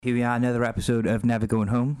Here we are, another episode of Never Going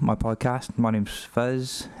Home, my podcast. My name's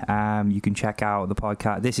Fuzz. You can check out the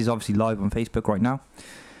podcast. This is obviously live on Facebook right now,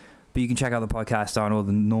 but you can check out the podcast on all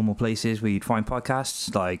the normal places where you'd find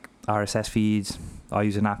podcasts, like RSS feeds. I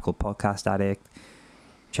use an app called Podcast Addict.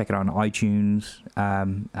 Check it out on iTunes,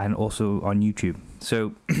 and also on YouTube.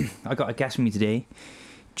 So I got a guest with me today,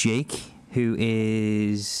 Jake, who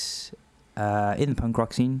is in the punk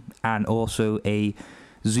rock scene and also a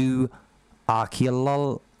zoo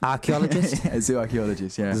archaeologist. A zoo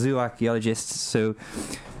archaeologist, yeah. Zoo archaeologist. So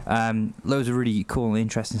loads of really cool and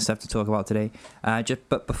interesting stuff to talk about today.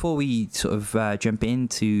 But before we sort of jump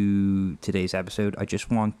into today's episode, I just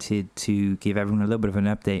wanted to give everyone a little bit of an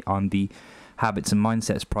update on the Habits and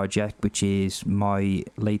Mindsets project, which is my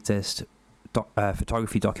latest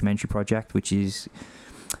photography documentary project, which is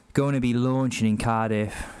going to be launching in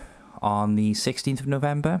Cardiff on the 16th of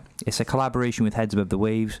November. It's a collaboration with Heads Above the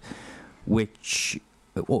Waves,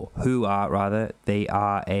 they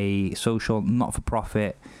are a social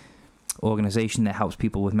not-for-profit organisation that helps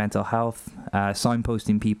people with mental health,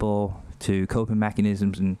 signposting people to coping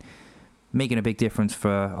mechanisms and making a big difference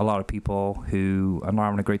for a lot of people who are not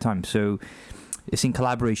having a great time. So it's in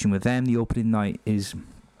collaboration with them. The opening night is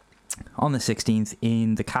on the 16th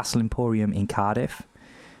in the Castle Emporium in Cardiff.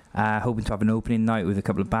 Hoping to have an opening night with a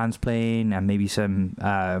couple of bands playing and maybe some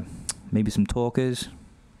talkers.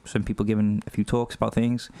 Some people giving a few talks about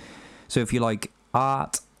things. So if you like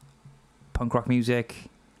art, punk rock music,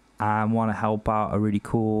 and want to help out a really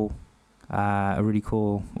cool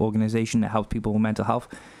organisation that helps people with mental health,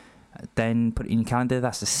 then put it in your calendar.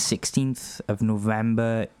 That's the 16th of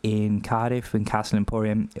November in Cardiff in Castle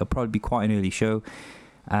Emporium. It'll probably be quite an early show.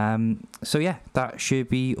 So yeah, that should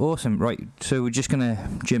be awesome. Right, so we're just gonna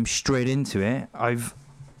jump straight into it. I've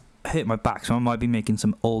hit my back, so I might be making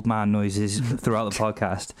some old man noises throughout the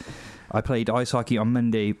podcast. I played ice hockey on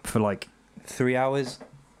Monday for like 3 hours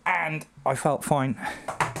and I felt fine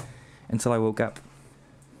until I woke up.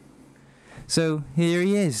 So here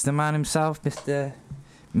he is, the man himself, Mr.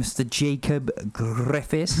 Jacob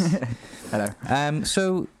Griffiths. Hello.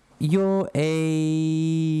 So are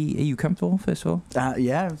you comfortable, first of all?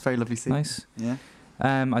 Yeah, very lovely seat. Nice. Yeah.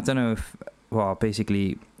 I don't know if,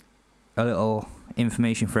 basically a little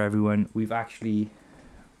information for everyone. We've actually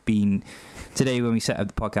been, today when we set up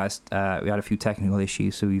the podcast, we had a few technical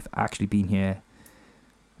issues, so we've actually been here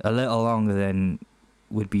a little longer than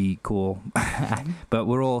would be cool. But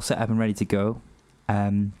we're all set up and ready to go.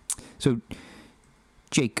 So,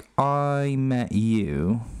 Jake, I met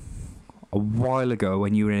you a while ago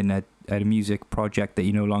when you were in a music project that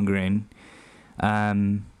you're no longer in.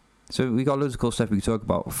 So we got loads of cool stuff we could talk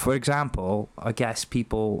about. For example, I guess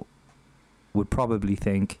people would probably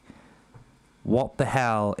think, what the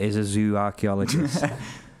hell is a zoo archaeologist?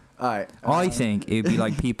 Alright. I think it would be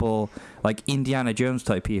like people, like Indiana Jones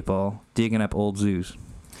type people, digging up old zoos.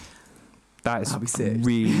 That is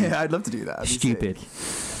really yeah, I'd love to do that. stupid.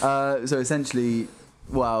 So essentially,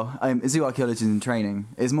 I'm a zoo archaeologist in training.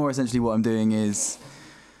 It's more essentially what I'm doing is...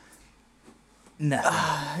 No.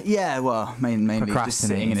 Mainly just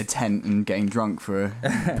sitting in a tent and getting drunk for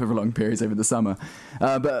long periods over the summer.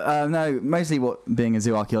 No, mostly what being a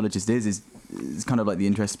zoo archaeologist is kind of like the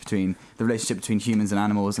relationship between humans and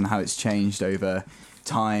animals and how it's changed over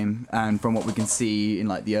time, and from what we can see in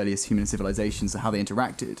like the earliest human civilizations and how they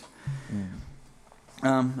interacted.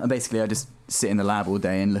 And basically, I just sit in the lab all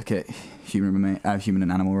day and look at human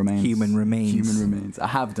and animal remains. Human remains. I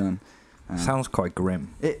have done. Sounds quite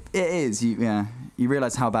grim. It is. You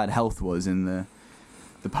realise how bad health was in the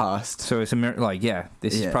past. So it's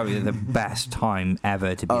this is probably the best time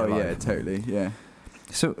ever to be alive. Oh yeah, totally. Yeah.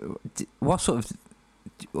 So what sort of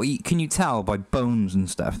can you tell by bones and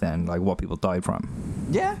stuff then, like what people died from?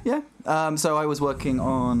 Yeah. So I was working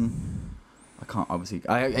on. I can't obviously.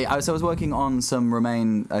 I was working on some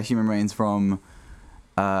human remains from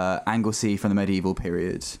Anglesey from the medieval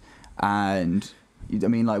period, and. I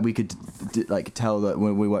mean, like, we could tell that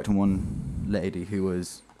when we worked on one lady who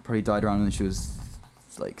was probably died around when she was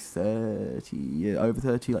like over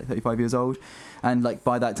 30, like 35 years old, and like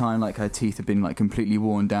by that time, like her teeth had been like completely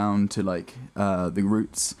worn down to like the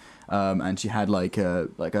roots, and she had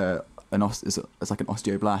it's like an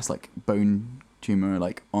osteoblast, like bone tumor,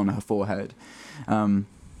 like on her forehead.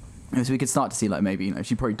 So we could start to see, like, maybe,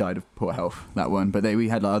 she probably died of poor health, that one. But we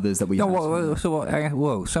had like, others that we... Whoa,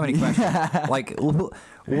 so many questions. Like,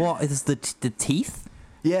 what is the teeth?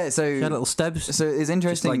 Yeah, so... She had little stubs? So it's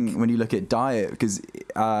interesting when you look at diet, because...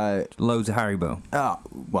 loads of Haribo.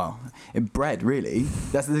 Bread, really.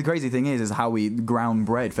 That's the crazy thing is how we ground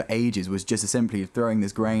bread for ages was just simply throwing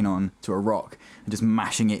this grain on to a rock and just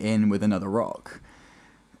mashing it in with another rock.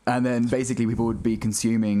 And then basically people would be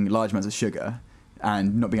consuming large amounts of sugar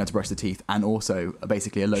and not being able to brush the teeth, and also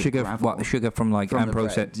basically a load sugar, of gravel. Sugar from like From the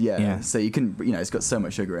unprocessed. bread, yeah. So you can, it's got so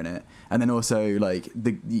much sugar in it, and then also like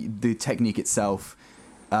the technique itself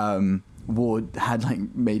had like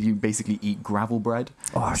made you basically eat gravel bread.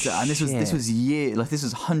 Oh, and this was this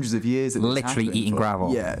was hundreds of years. Of literally eating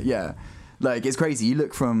gravel. Yeah. Like it's crazy. You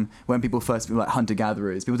look from when people first like hunter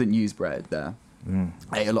gatherers, people didn't use bread there.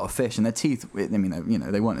 Ate a lot of fish, and their teeth. I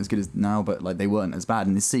mean, they weren't as good as now, but like they weren't as bad.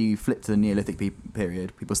 And you see, you flip to the Neolithic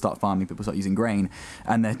period, people start farming, people start using grain,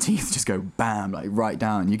 and their teeth just go bam, like right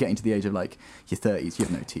down. You're getting to the age of like your 30s, you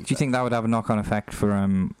have no teeth. Do you think that would have a knock-on effect for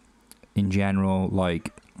in general,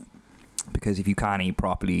 like because if you can't eat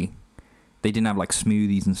properly, they didn't have like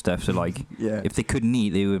smoothies and stuff, so like if they couldn't eat,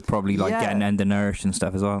 they would probably like get undernourished and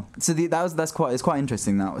stuff as well. So it's quite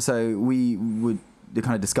interesting now. So we would. They're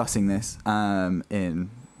kind of discussing this when I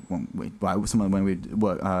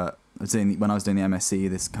was doing the MSc.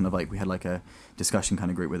 This kind of like we had like a discussion kind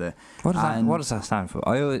of grouut with it. What does that stand for?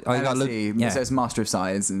 I got look. Yeah. So it's Master of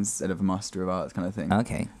Science instead of a Master of Arts kind of thing.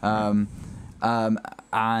 Okay.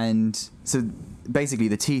 And so basically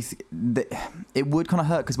the teeth, it would kind of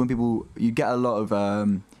hurt because when you get a lot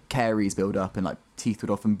of caries build up, and like teeth would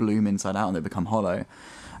often bloom inside out and they become hollow.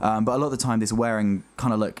 But a lot of the time, this wearing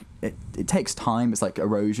kind of like it takes time. It's like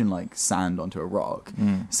erosion, like sand onto a rock.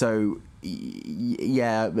 So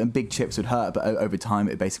and big chips would hurt, but over time,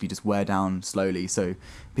 it basically just wear down slowly. So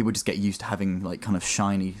people just get used to having like kind of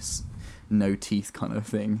shiny, no teeth kind of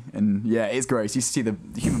thing. And yeah, it's gross. You see the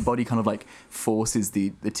human body kind of like forces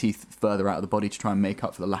the teeth further out of the body to try and make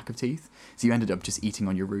up for the lack of teeth. So you ended up just eating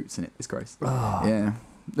on your roots, and it's gross. Oh. Yeah.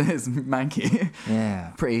 It's manky.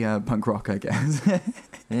 Yeah. Pretty punk rock, I guess.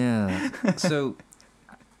 Yeah. So,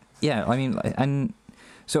 yeah, I mean, and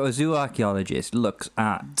so a zooarchaeologist looks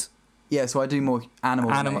at. Yeah, so I do more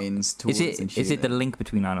animal remains towards human. Is it the link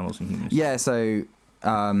between animals and humans? Yeah, so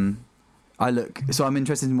I'm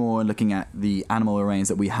interested more in looking at the animal remains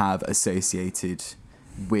that we have associated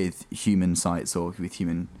with human sites or with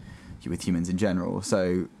humans in general.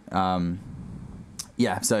 So.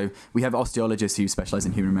 So we have osteologists who specialise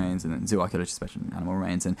in human remains, and then zooarchaeologists specialise in animal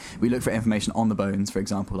remains, and we look for information on the bones, for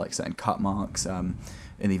example, like certain cut marks, and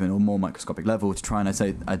even a more microscopic level to try and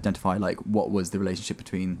identify like what was the relationship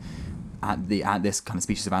between this kind of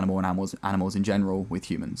species of animal and animals in general with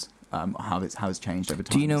humans, how it's changed over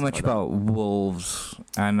time. Do you know much about wolves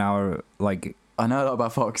and our like? I know a lot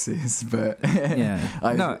about foxes, but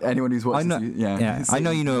anyone who's watched I know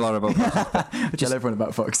you know a lot about foxes. Tell everyone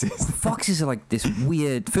about foxes. Foxes are like this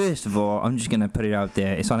weird. First of all, I'm just gonna put it out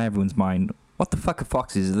there. It's on everyone's mind. What the fuck are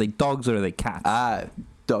foxes? Are they dogs or are they cats?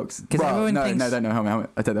 Dogs. Well, no, don't know how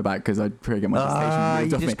I take that back because I'd probably get my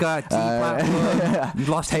dissertation you just got you've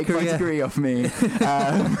lost take my degree off me.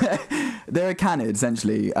 They're a canid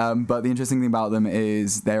essentially, but the interesting thing about them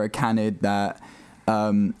is they're a canid that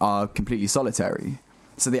are completely solitary.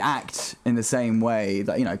 So they act in the same way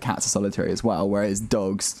that cats are solitary as well, whereas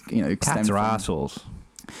dogs, cats are assholes.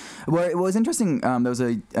 Well, it was interesting. There was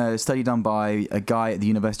a study done by a guy at the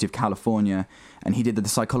University of California, and he did the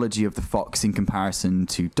psychology of the fox in comparison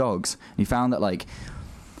to dogs. And he found that like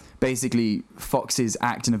basically foxes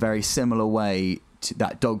act in a very similar way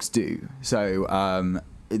that dogs do. So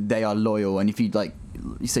they are loyal, and if you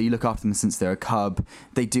you look after them since they're a cub,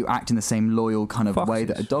 they do act in the same loyal kind of way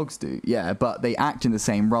that dogs do. Yeah, but they act in the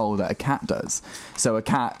same role that a cat does. So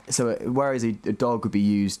whereas a dog would be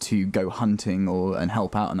used to go hunting and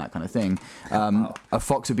help out and that kind of thing, a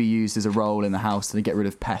fox would be used as a role in the house to get rid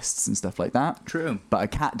of pests and stuff like that. True. But a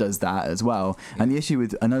cat does that as well. Yeah. And the issue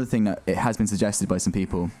with another thing that it has been suggested by some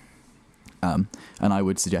people, and I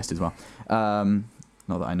would suggest as well.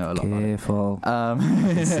 Not that I know a lot Careful. about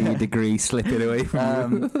it. See your degree slipping away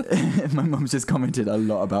from you. My mum's just commented a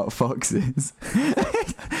lot about foxes.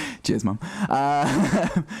 Cheers, Mum.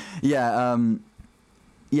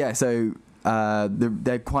 So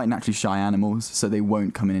they're quite naturally shy animals, so they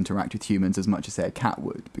won't come and interact with humans as much as, say, a cat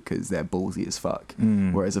would, because they're ballsy as fuck.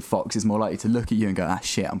 Whereas a fox is more likely to look at you and go,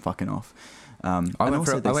 shit, I'm fucking off. I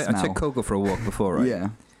took Coco for a walk before, right? Yeah.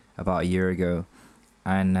 About a year ago.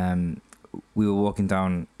 And we were walking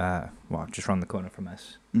down, just around the corner from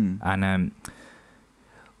us, and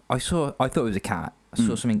I thought it was a cat. I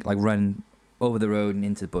saw something like run over the road and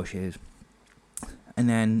into the bushes, and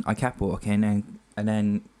then I kept walking, and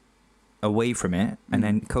then away from it, and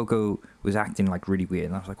then Coco was acting like really weird,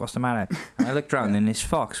 and I was like, "What's the matter?" And I looked around, and this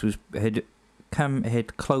fox had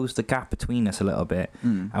closed the gap between us a little bit,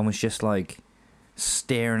 and was just like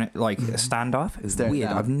staring at, like a standoff. It was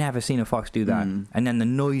weird. I've never seen a fox do that. And then the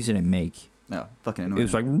noise that it make No, fucking annoying. It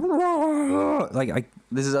was like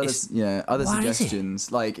This is other What is it?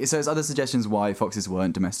 suggestions. Like it says other suggestions why foxes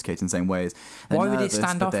weren't domesticated in the same ways. They're why would it nervous,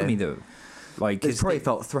 stand but off for they're- me though? Like, They 'cause probably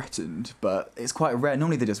felt threatened, but it's quite rare.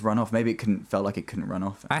 Normally they just run off. Maybe felt like it couldn't run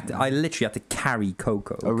off. I literally had to carry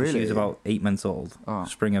Coco. Oh, 'cause She was really? about 8 months old. Oh.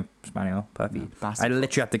 Springer Spaniel puppy. Yeah, I bastard.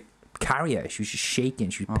 literally had to carry her. She was just shaking.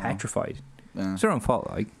 She was Oh. petrified. Yeah. It's her own fault.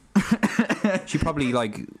 Like, she probably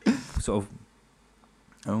like sort of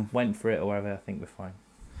Oh, went for it or whatever. I think we're fine.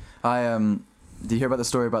 Did you hear about the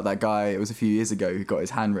story about that guy? It was a few years ago who got his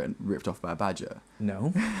hand ripped off by a badger.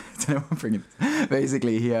 No. I don't know what I'm bringing.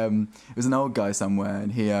 Basically, he it was an old guy somewhere,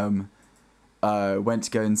 and he went to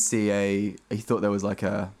go and see he thought there was like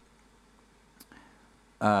a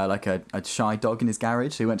shy dog in his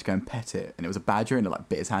garage, so he went to go and pet it, and it was a badger, and it like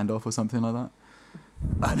bit his hand off or something like that.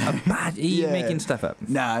 I know. A bad. Are you Yeah. making stuff up?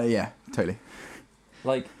 Nah, yeah, totally.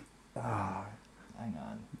 Like, hang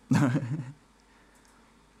on.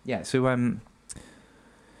 Yeah. So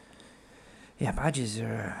yeah, badgers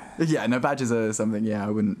are. Yeah, no, badgers are something. Yeah, I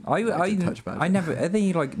wouldn't. like to touch badgers. I never. Are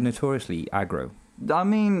they like notoriously aggro? I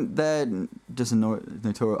mean, they're just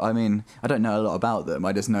notorious. I mean, I don't know a lot about them.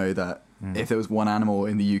 I just know that if there was one animal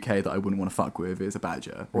in the UK that I wouldn't want to fuck with, it's a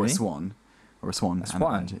badger or Really? a swan, or a swan. A and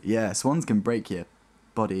swan? badger. Yeah, swans can break your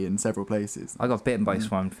body in several places. I got bitten by a Yeah.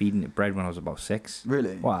 swan feeding it bread when I was about 6.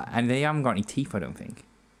 Really? What? And they haven't got any teeth, I don't think.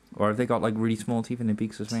 Or have they got like really small teeth in their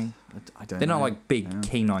beaks or something? I don't. They're know. not like big Yeah.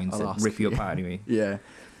 canines I'll that ask rip you you. apart anyway. Yeah,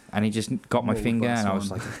 And he just got my Mauled finger, by a and I was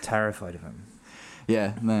swan. like terrified of him.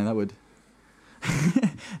 yeah. No, that would.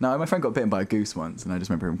 No, my friend got bitten by a goose once, and I just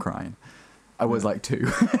remember him crying. I was like 2.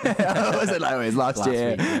 I wasn't like, it was last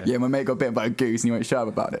year. week, Yeah, my mate got bitten by a goose, and he went shut up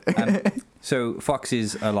about it. So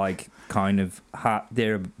foxes are like kind of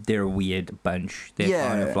they're a weird bunch. They're Yeah.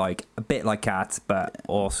 kind of like a bit like cats, but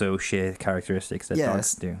also share characteristics that Yes.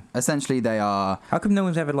 dogs do. Essentially, they are. How come no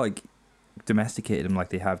one's ever like domesticated them like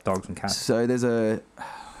they have dogs and cats? So there's a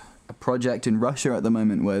project in Russia at the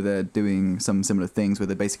moment where they're doing some similar things where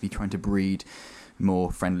they're basically trying to breed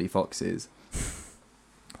more friendly foxes.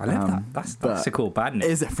 I love that. That's but a cool band name.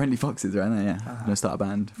 Is it Friendly Foxes right there? Yeah. Ah. I'm gonna start a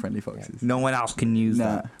band, Friendly Foxes. No one else can use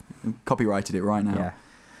Nah, that. copyrighted it right now.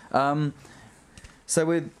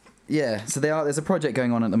 Yeah. So there's a project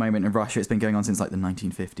going on at the moment in Russia. It's been going on since like the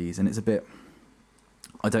 1950s, and it's a bit.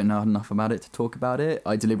 I don't know enough about it to talk about it.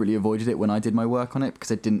 I deliberately avoided it when I did my work on it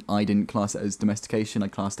because I didn't class it as domestication. I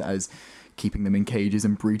classed it as keeping them in cages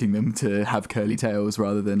and breeding them to have curly tails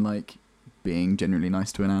rather than like being genuinely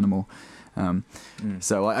nice to an animal.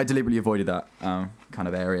 So I deliberately avoided that kind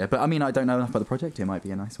of area. But I mean, I don't know enough about the project. It might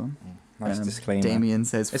be a nice one. Nice disclaimer. Damien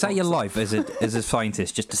says, Is that your "Fox." life as a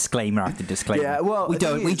scientist? Just disclaimer after disclaimer. Yeah, well, we the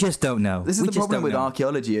thing don't. We is- just don't know. This is we the just problem don't with know.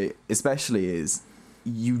 archaeology, especially, is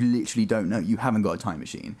you literally don't know. You haven't got a time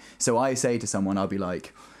machine. So I say to someone, I'll be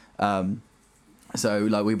like, so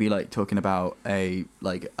like we'd be like talking about a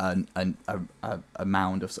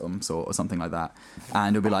mound of some sort or something like that,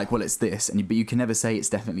 and it'll be like, well, it's this, but you can never say it's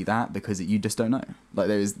definitely that because you just don't know.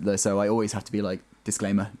 Like so I always have to be like,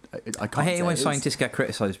 disclaimer. I can't. I hate say it when it is. scientists get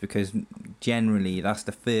criticised because generally that's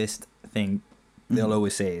the first thing they'll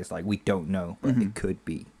always say is like, we don't know, but it could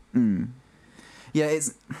be. Yeah,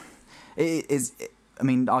 it is. I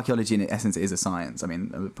mean, archaeology in essence is a science. I mean,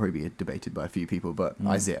 it would probably be debated by a few people, but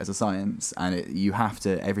I see it as a science, and you have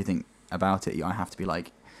to everything about it. I have to be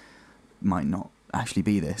like, might not actually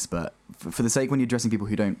be this, but for the sake when you're addressing people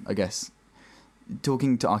who don't, I guess,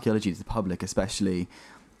 talking to archaeology to the public, especially,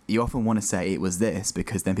 you often want to say it was this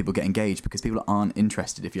because then people get engaged because people aren't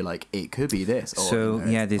interested if you're like it could be this. Or, So,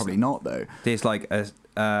 yeah, it's there's- probably not though. There's like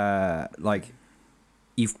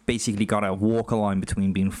you've basically got to walk a line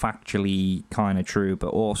between being factually kind of true, but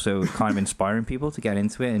also kind of inspiring people to get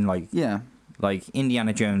into it. And like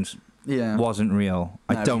Indiana Jones Yeah. wasn't real.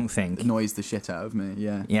 No, I don't it think. annoys the shit out of me.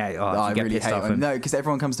 Yeah. Yeah, oh, I you get really pissed hate off. them. No, because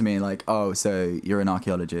everyone comes to me like, oh, so you're an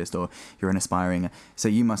archaeologist or you're an aspiring, so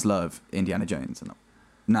you must love Indiana Jones. And I'm,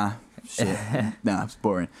 nah, shit, nah, it's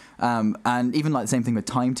boring. And even like the same thing with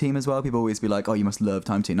Time Team as well. People always be like, oh, you must love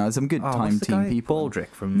Time Team. Now, there's some good Time Team people. Baldrick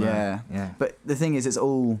from Yeah. yeah. But the thing is, it's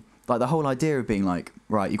all like the whole idea of being like,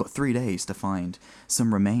 right, you've got 3 days to find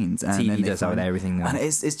some remains, and then TV they does that with find- everything now. And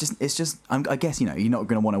it's just. I guess you're not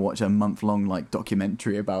going to want to watch a month-long like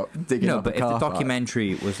documentary about digging No, up but a if the car park.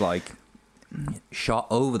 documentary was like shot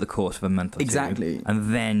over the course of a month or two, Exactly.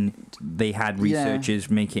 and then they had Yeah. researchers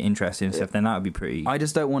make it interesting and stuff, then that would be pretty. I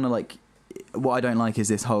just don't want to like. What I don't like is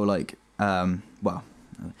this whole like.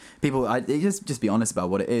 People. Just be honest about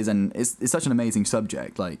what it is, and it's such an amazing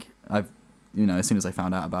subject. Like I've, as soon as I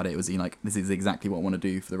found out about it, it was like this is exactly what I want to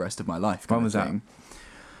do for the rest of my life. When was that?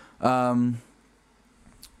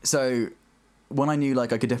 So when I knew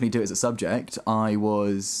like I could definitely do it as a subject, I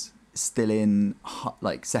was still in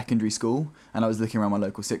like secondary school, and I was looking around my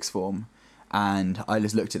local sixth form, and I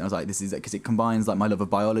just looked at it and I was like, this is it, because it combines like my love of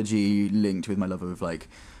biology linked with my love of like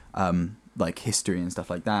history and stuff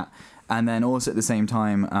like that. And then also at the same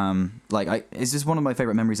time, it's just one of my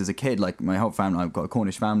favourite memories as a kid. Like my whole family, I've got a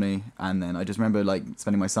Cornish family, and then I just remember like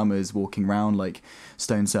spending my summers walking around like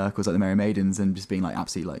stone circles like the Merry Maidens, and just being like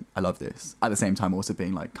absolutely like I love this. At the same time, also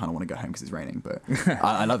being like kind of want to go home because it's raining, but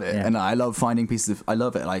I love it, and I love finding pieces of. I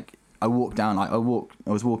love it. Like I walk down, like I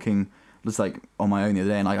was walking just like on my own the other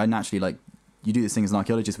day, and like I naturally like you do this thing as an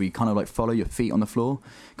archaeologist where you kind of like follow your feet on the floor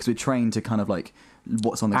because we're trained to kind of like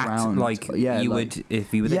what's on the ground, like you would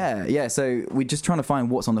if you were there. Yeah. So we're just trying to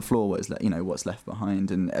find what's on the floor, what's what's left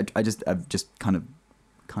behind, and I've just kind of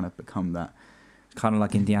become that. Kind of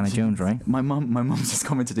like Indiana Jones, right? My mum's just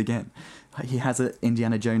commented again. He has an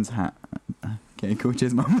Indiana Jones hat. Okay, cool.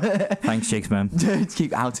 Cheers, mum. Thanks, Jake's mum. Don't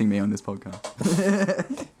keep outing me on this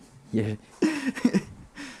podcast. Yeah.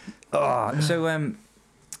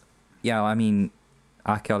 Yeah. I mean,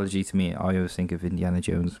 archaeology to me, I always think of Indiana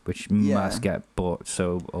Jones, which must get but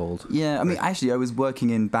so old. Yeah, I mean, actually, I was working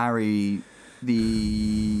in Barry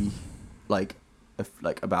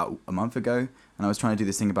about a month ago, and I was trying to do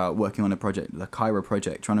this thing about working on a project, the Cairo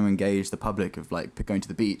project, trying to engage the public of like going to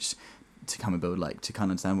the beach to come and build to kind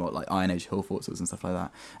of understand what like Iron Age hill forts was and stuff like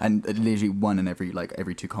that. And literally one in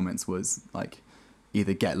every two comments was like,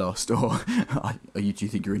 either get lost or do you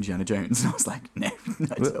think you're Indiana Jones? And I was like, no.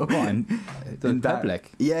 In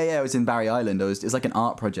public? Yeah, it was in Barry Island. It's like an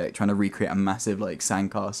art project trying to recreate a massive like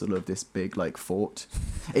sandcastle of this big like fort.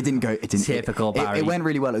 It didn't go. It didn't. Typical Barry. It went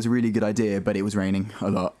really well. It was a really good idea, but it was raining a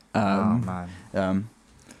lot. Oh man.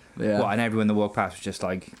 Yeah. What, and everyone that walked past was just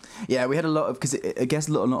like... Yeah, we had a lot of... Because I guess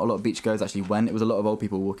not a lot of beachgoers actually went. It was a lot of old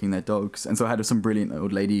people walking their dogs. And so I had some brilliant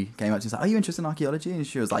old lady came up to me and said, are you interested in archaeology? And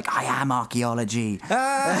she was like, I am archaeology. And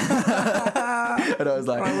I was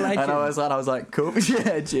like, cool.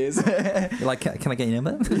 Yeah, cheers. You're like, can I get your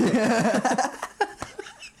number?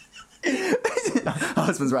 Her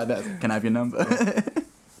husband's right there. Can I have your number?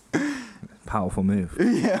 Powerful move.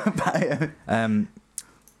 Yeah.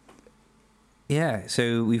 Yeah,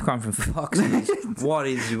 so we've gone from foxes. What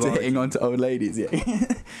is zoology? To hitting on to old ladies, yeah.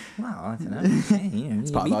 Well, I don't know. Yeah, it's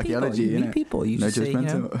part of archaeology, you meet people. You no just say,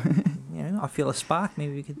 judgmental. I feel a spark.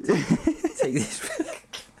 Maybe we could take this.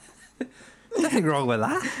 Nothing wrong with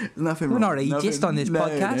that. Nothing We're wrong. not ageist on this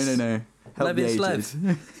podcast. No. Love is love.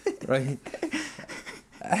 Right.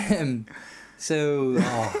 So,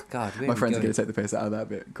 oh God. My friends are going to take the piss out of that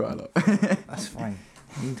bit quite a lot. That's fine.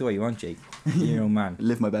 You can do what you want, Jake. You're your own man.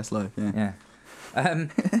 Live my best life, yeah.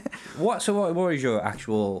 What is your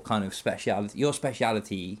actual kind of speciality? Your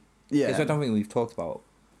speciality? Yeah. Because I don't think we've talked about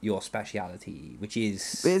your speciality, which is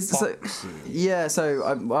foxes.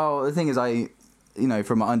 The thing is,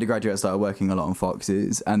 from my undergraduate I started working a lot on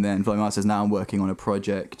foxes, and then for my master's now I'm working on a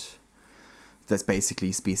project that's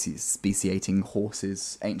basically speciating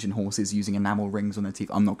horses, ancient horses, using enamel rings on their teeth.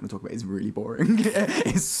 I'm not going to talk about it. It's really boring.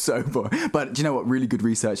 It's so boring. But do you know what? Really good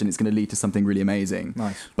research, and it's going to lead to something really amazing.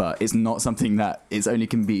 Nice. But it's not something that it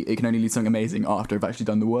can only lead to something amazing after I've actually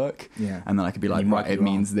done the work. Yeah. And then I could be like, right, it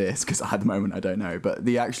means this, because at the moment I don't know. But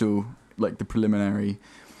the actual, the preliminary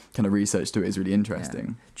kind of research to it is really interesting.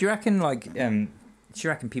 Yeah. Do you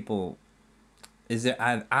reckon people...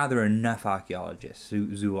 Are there enough archaeologists?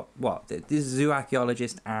 This is zoo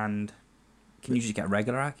archaeologist, and can you just get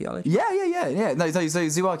regular archaeologists? Yeah. No, so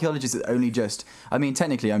zoo archaeologists is only just. I mean,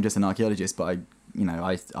 technically, I'm just an archaeologist, but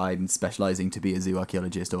I'm specialising to be a zoo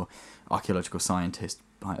archaeologist or archaeological scientist.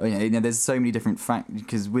 There's so many different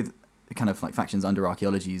because with kind of like factions under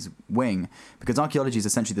archaeology's wing, because archaeology is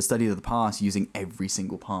essentially the study of the past using every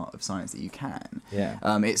single part of science that you can. Yeah.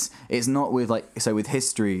 It's not with with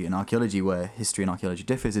history and archaeology, where history and archaeology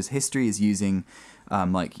differs, is history is using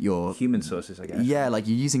your human sources, I guess. Yeah, you're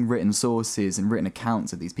using written sources and written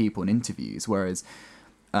accounts of these people and interviews, whereas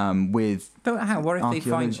with what if they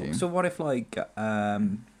find? archaeology. So what if a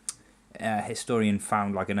historian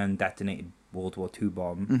found an undetonated World War II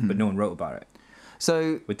bomb, but no one wrote about it?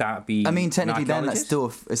 So would that be? I mean, technically, then it's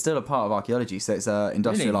still a part of archaeology. So it's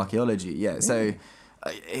industrial archaeology. Yeah. Really? So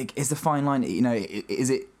it's the fine line.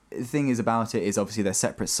 Is it? The thing is about it is obviously they're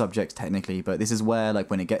separate subjects technically, but this is where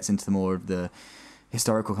when it gets into more of the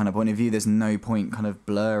historical kind of point of view, there's no point kind of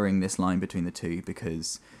blurring this line between the two,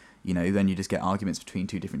 because then you just get arguments between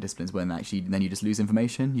two different disciplines when actually then you just lose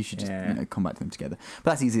information. You should just combat them together.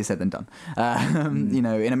 But that's easier said than done.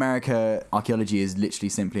 In America, archaeology is literally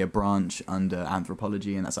simply a branch under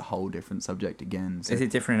anthropology, and that's a whole different subject again. So. Is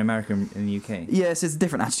it different in America and in the UK? Yes, it's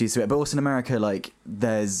different attitudes to it. But also in America,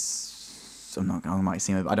 there's I might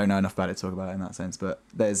seem, I don't know enough about it to talk about it in that sense, but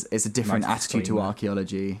it's a different Nice attitude to disclaimer.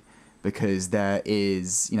 archaeology, because there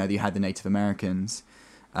is, you had the Native Americans,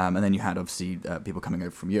 and then you had obviously people coming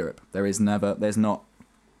over from Europe. There's not,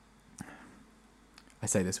 I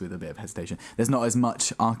say this with a bit of hesitation, there's not as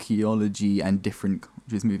much archaeology and different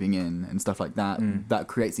cultures moving in and stuff like that. That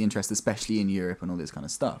creates the interest, especially in Europe and all this kind of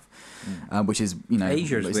stuff, which is,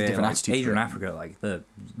 Asia's it's a where, different like, attitude. Asia for and it. Africa, like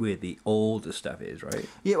where the oldest stuff is, right?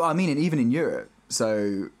 Yeah, well, I mean, and even in Europe,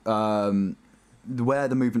 so where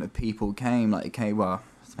the movement of people came, like it came, well,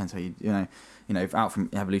 it depends how out from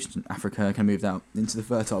evolution, Africa kind of moved out into the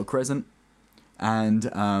Fertile Crescent, and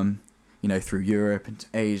through Europe and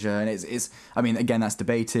Asia, and it's I mean, again, that's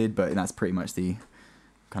debated, but that's pretty much the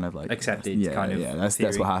kind of like Accepted kind of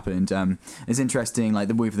that's what happened. It's interesting, like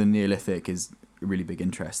the move of the Neolithic is a really big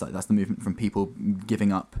interest. Like that's the movement from people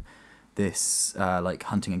giving up this like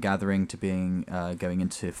hunting and gathering to being going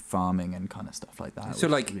into farming and kind of stuff like that. So,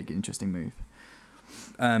 which like, is a really interesting move.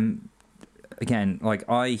 Again, like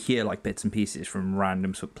I hear like bits and pieces from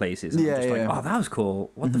random places. And Yeah, I'm just yeah. like, oh, that was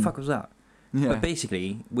cool. What the Mhm. fuck was that? Yeah. But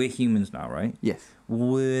basically, we're humans now, right? Yes.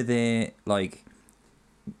 Were there like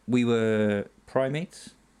we were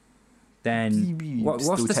primates? Then what's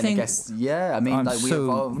Still the tend to thing? guess- yeah, I mean, I'm like we so-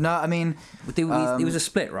 evolved. No, I mean, There was a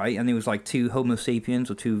split, right? And there was like two Homo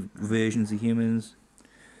sapiens or two versions of humans.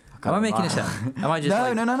 Am I making this up? Am I just no,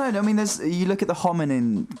 like, no. I mean, you look at the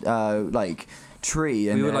hominin like tree,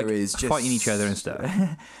 and we were there like is just fighting each other and stuff?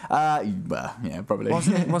 well, yeah, probably.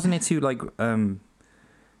 Wasn't it too like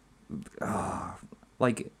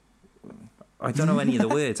like I don't know any of the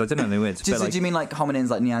words. I don't know the words. Just, but like, do you mean like hominins,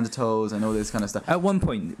 like Neanderthals, and all this kind of stuff? at one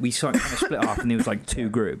point we sort of kind of split off, and there was like two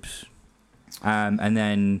groups, and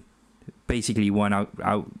then basically one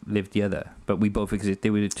outlived the other, but we both existed. They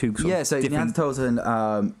were two sort Yeah, of so different. Neanderthals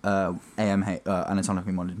and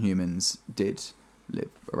anatomically modern humans did live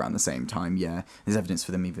around the same time. Yeah, there's evidence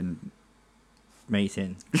for them even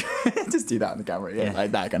mating. just do that on the camera, yeah, Yeah.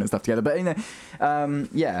 like that kind of stuff together. But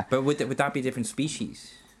yeah. But would that be different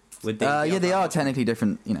species? Would they? Yeah, they are technically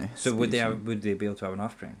different, So would species. they be able to have an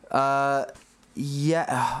offspring?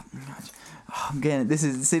 Yeah. Again, this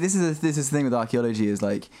is the thing with archaeology is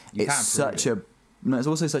like You it's can't such prove a it's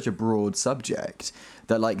also such a broad subject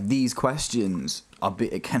that like these questions are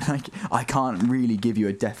I can't really give you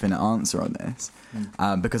a definite answer on this,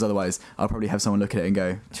 because otherwise I'll probably have someone look at it and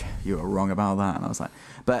go, you were wrong about that, and I was like,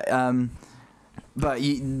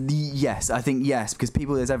 yes, I think yes, because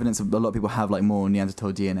there's evidence of a lot of people have like more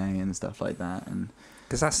Neanderthal DNA and stuff like that, and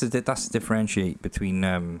Because that's the differentiate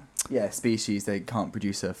between species, they can't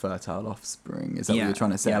produce a fertile offspring. Is that what you're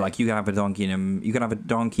trying to say? Yeah, like you can have a donkey and a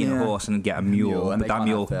and a horse and get a mule, and but they that can't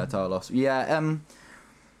mule. have fertile offspring. Yeah,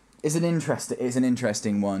 it's an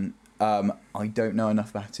interesting one. I don't know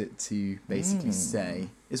enough about it to basically say.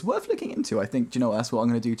 It's worth looking into, I think. Do you know what? That's what I'm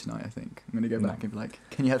going to do tonight, I think. I'm going to go back and be like,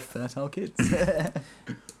 can you have fertile kids?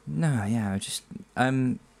 No, yeah, it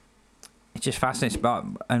just fascinates. But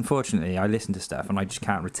unfortunately, I listen to stuff and I just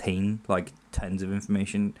can't retain like tons of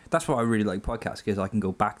information. That's why I really like podcasts, because I can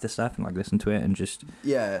go back to stuff and like listen to it and just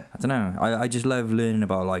Yeah. I don't know. I just love learning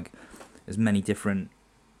about like as many different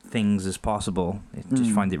things as possible. I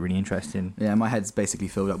just find it really interesting. Yeah, my head's basically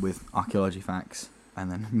filled up with archaeology facts and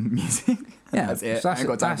then music. Yeah, That's it. so I ain't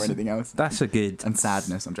got time for anything else. That's a good And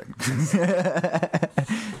sadness, I'm joking.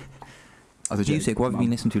 music. What have you been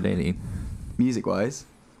listening to lately? Music-wise?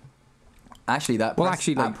 Actually, that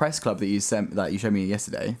press club that you showed me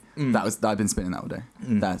yesterday, I've been spinning that all day.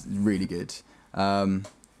 That's really good.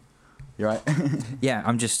 You right? Yeah,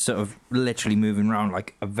 I'm just sort of literally moving around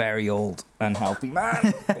like a very old, unhealthy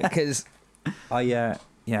man because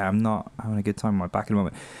I'm not having a good time on my back at the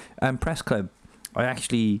moment. Press Club, I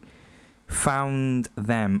actually found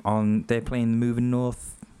them on. They're playing Moving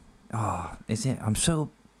North. Oh, is it? I'm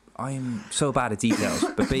so bad at details,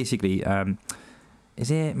 but basically,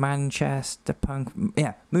 is it Manchester punk?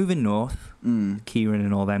 Yeah, Moving North. Kieran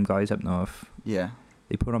and all them guys up north. Yeah.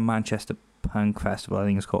 They put on Manchester Punk Festival, I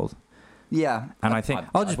think it's called. Yeah, And I think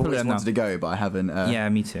I'll just put it I've up always now. wanted to go, but I haven't. Yeah,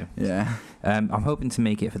 me too. Yeah. I'm hoping to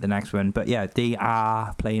make it for the next one, but yeah, they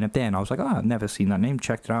are playing up there, and I was like, oh, I've never seen that name.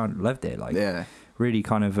 Checked it out, loved it. Like, Yeah. really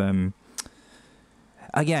kind of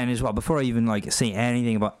again as well. Before I even like say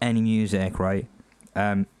anything about any music, right?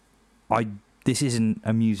 This isn't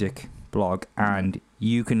a music blog, and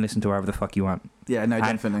you can listen to whatever the fuck you want. Yeah. No, And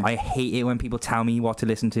definitely. I hate it when people tell me what to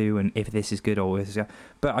listen to and if this is good or this is good.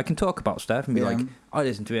 But I can talk about stuff and be like, I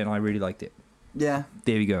listened to it and I really liked it. Yeah.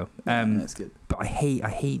 There we go. That's good. But I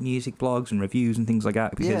hate music blogs and reviews and things like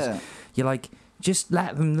that because you're like, just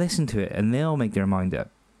let them listen to it and they'll make their mind up.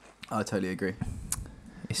 I totally agree.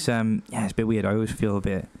 It's it's a bit weird. I always feel a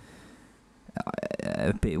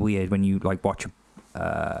bit weird when you like watch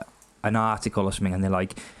an article or something and they're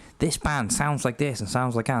like, this band sounds like this and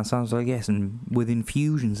sounds like that and sounds like this and with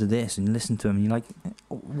infusions of this, and listen to them and you're like,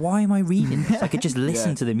 why am I reading this? I could just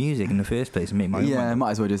listen to the music in the first place and make my own mind.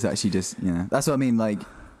 Might as well just actually just, that's what I mean. Like,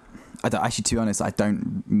 I don't actually, to be honest, I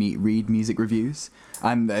don't read music reviews,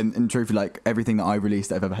 and truthfully, like everything that I released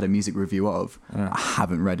that I've ever had a music review of, I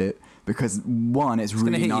haven't read it because one, it's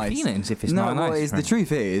really gonna hit nice. Your feelings if it's not nice. Well, the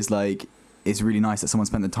truth is, like, it's really nice that someone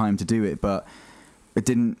spent the time to do it, but it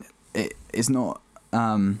didn't. It's not.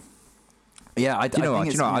 I think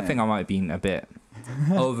I think I might have been a bit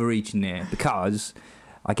overreaching there, because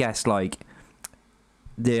I guess like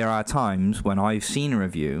there are times when I've seen a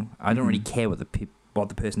review, I don't really care what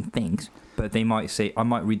the person thinks, but they might say, I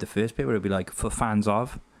might read the first bit where it'll be like, for fans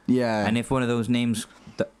of, and if one of those names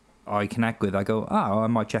that I connect with, I go, oh, I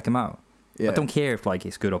might check them out. I don't care if like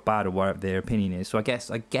it's good or bad or whatever their opinion is. So I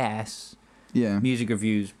guess music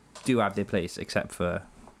reviews do have their place, except for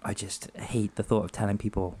I just hate the thought of telling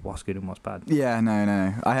people what's good and what's bad. Yeah,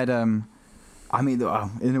 no. I had in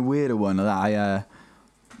a weirder one that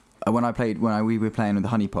when we were playing with the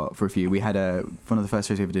Honeypot for a few, we had one of the first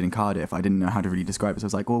shows we ever did in Cardiff. I didn't know how to really describe it, so I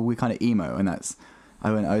was like, well, we're kind of emo, and I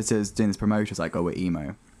was doing this promotion. I was like, oh, we're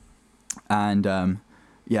emo, and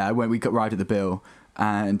we arrived at the bill,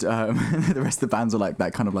 and the rest of the bands were like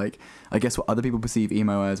that kind of like, I guess what other people perceive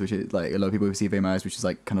emo as, which is like a lot of people perceive emo as, which is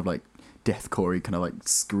like kind of like deathcore, kind of like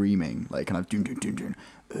screaming, like kind of dun, dun, dun,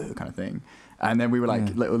 dun, kind of thing. And then we were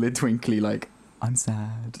like little twinkly, like, I'm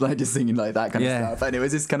sad, like just singing like that kind of stuff. And it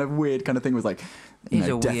was this kind of weird kind of thing. It was like,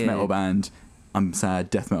 death metal band, I'm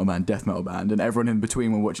sad, death metal band, and everyone in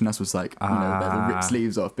between when watching us was like, they ripped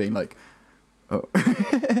sleeves off, being like, oh.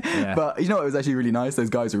 But it was actually really nice.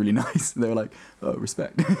 Those guys were really nice. They were like, oh,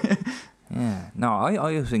 respect. No, I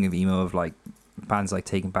always think of emo of like bands like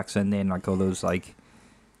Taking Back Sunday and like all those like.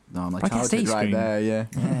 No, my childhood right there,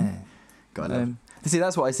 yeah. God, see,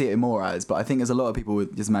 that's what I see it more as. But I think there's a lot of people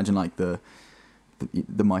would just imagine like the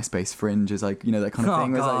MySpace fringe is like, that kind of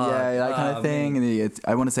thing. It's like, that kind of thing. And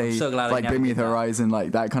I want to say so like Bring Me the Horizon,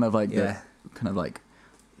 like that kind of like that kind of like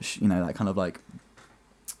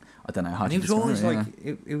I don't know how to describe it. It was always like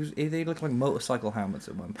they looked like motorcycle helmets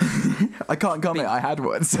at one point. I can't comment. I had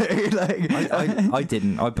one, so like I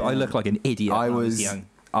didn't. I looked like an idiot. I was young.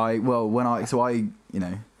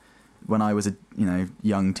 When I was a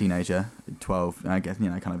young teenager, 12, I guess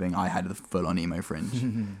kind of thing, I had the full on emo fringe,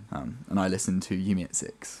 and I listened to Yumi at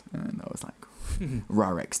 6, and I was like,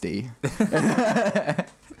 Rar XD.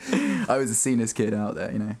 I was the seenest kid out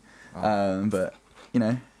there, but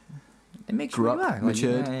it makes you back.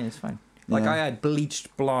 Matured. Like, it's fine. Like I had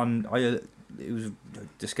bleached blonde. It was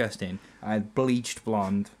disgusting. I had bleached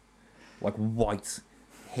blonde, like white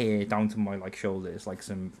hair down to my like shoulders, like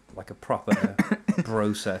a proper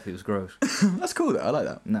bro surf. It was gross. That's cool though. I like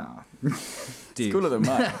that. Nah, dude, it's cooler than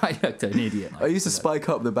mine. I looked an idiot. I used to spike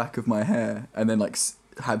up the back of my hair and then like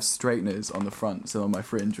have straighteners on the front, so on my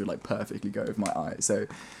fringe would like perfectly go over my eyes. So,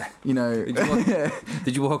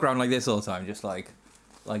 Did you walk around like this all the time, just like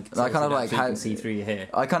I kind of like had see through your hair?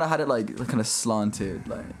 I kind of had it like kind of slanted,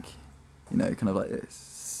 like kind of like this.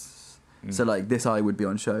 So like this eye would be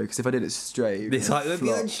on show, because if I did it straight, this eye would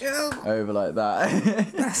be on show over like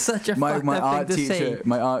that. That's such a my art teacher. say.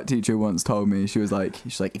 My art teacher once told me, she's like,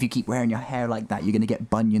 if you keep wearing your hair like that, you're gonna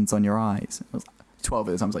get bunions on your eyes. I was 12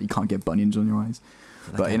 at the time. I was like, you can't get bunions on your eyes.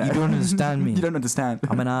 Like, but you don't understand me. You don't understand.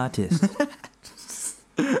 I'm an artist.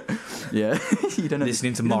 Yeah, you don't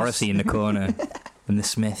listening to Morrissey in the corner and the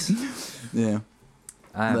Smiths. Yeah.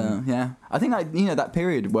 I think that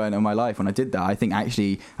period in my life when I did that, I think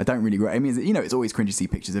actually I don't really regret. I mean, it's always cringe to see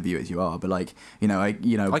pictures of you as you are, but like I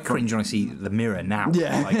cringe when I see the mirror now.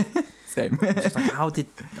 Yeah, like, same. Just like, how did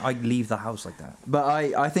I leave the house like that? But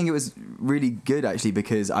I think it was really good actually,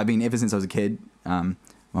 because I mean, ever since I was a kid, my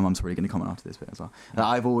mum's probably going to comment after this bit as well.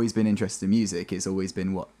 I've always been interested in music. It's always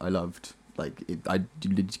been what I loved. Like I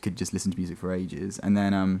could just listen to music for ages, and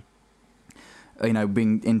then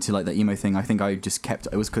being into like the emo thing, I think I just kept.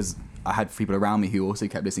 It was because I had people around me who also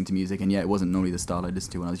kept listening to music, and it wasn't normally the style I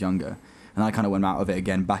listened to when I was younger. And I kind of went out of it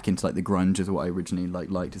again, back into like the grunge as what I originally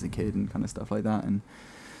liked as a kid, and kind of stuff like that, and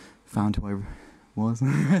found who I was.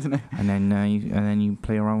 I don't know. And then you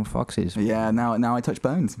play around with Foxes. Yeah, now I touch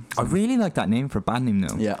bones. I really like that name for a band name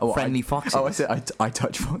though. Yeah, Friendly Foxes. Oh, I said I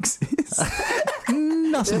touch foxes.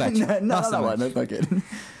 Not so much. Not so much. That's not good.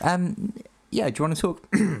 Yeah. Do you want to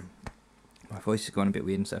talk? My voice is going a bit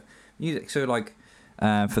weird and stuff. Music. So like,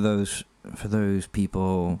 for those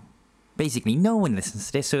people, basically no one listens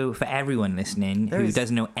to this. So for everyone listening who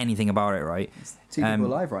doesn't know anything about it, right? Two people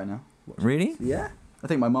live right now. Really? Yeah. I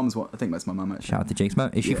think my mum's one. I think that's my mum actually. Shout out to Jake's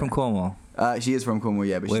mum. Is she from Cornwall? She is from Cornwall,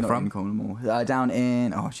 yeah, but Where she's not from? in Cornwall. Down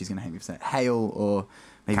in she's gonna hate me for saying Hale or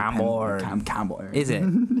maybe Camborne. Camborne. Is it?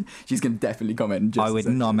 She's gonna definitely comment. I would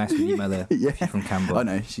not mess with your mother. Yeah. She's from Camborne. Oh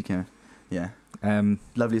no, she can. Yeah.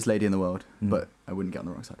 Loveliest lady in the world, but I wouldn't get on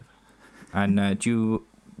the wrong side of her. And do you?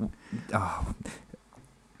 Oh,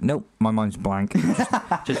 nope, my mind's blank.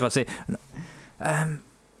 just about to say.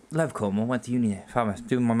 Love Cornwall. Went to uni there. Famous.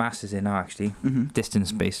 Doing my masters in now, actually. Mm-hmm.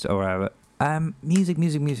 Distance based or whatever.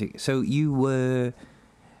 Music. So you were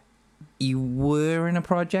in a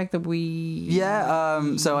project that we.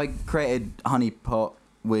 Yeah. So I created Honey Pot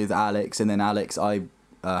with Alex, and then Alex, I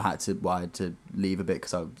had to leave a bit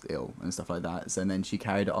because I was ill and stuff like that. So and then she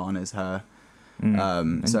carried it on as her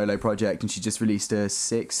solo project, and she just released a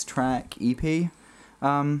 6-track EP.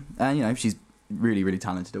 And she's really, really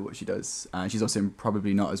talented at what she does. She's also in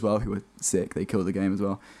Probably Not as well, who were sick. They killed the game as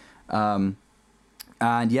well.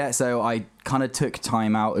 And yeah, so I kind of took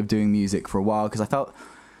time out of doing music for a while because I felt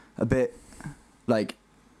a bit like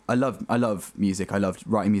I love music. I loved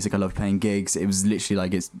writing music. I loved playing gigs. It was literally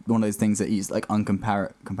like it's one of those things that is like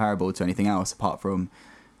uncomparable to anything else apart from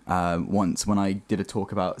once when I did a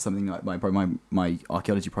talk about something like my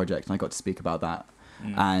archaeology project, and I got to speak about that.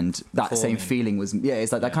 And that same feeling was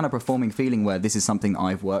it's like that kind of performing feeling where this is something that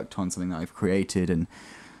I've worked on, something that I've created, and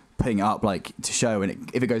putting it up like to show. And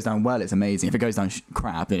if it goes down well, it's amazing. If it goes down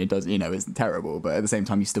crap, then it does, it's terrible. But at the same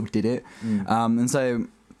time, you still did it. And so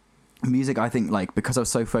music, I think, like because I was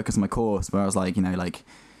so focused on my course, where I was like,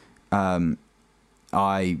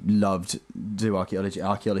 I loved do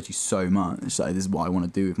archaeology so much. So this is what I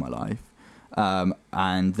want to do with my life.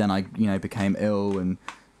 And then I became ill and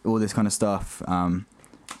all this kind of stuff.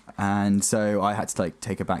 And so I had to like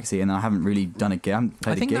take a backseat, and I haven't really done a gig.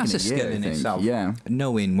 I think that's a skill in itself. Yeah,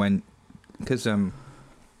 knowing when, because I'm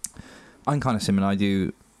kind of similar.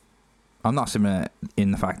 I'm not similar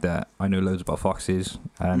in the fact that I know loads about foxes,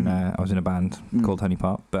 and I was in a band called Honey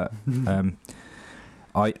Pot, but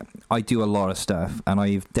I do a lot of stuff, and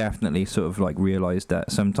I've definitely sort of like realised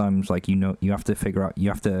that sometimes like you have to figure out, you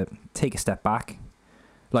have to take a step back,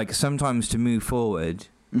 like sometimes to move forward.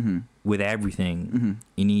 With everything,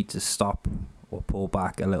 you need to stop or pull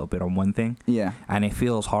back a little bit on one thing. Yeah. And it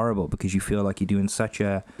feels horrible because you feel like you're doing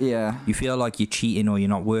you feel like you're cheating or you're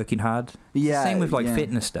not working hard. Yeah. Same with like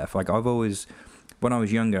fitness stuff. Like I've always, when I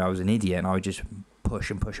was younger, I was an idiot and I would just push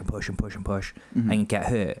and get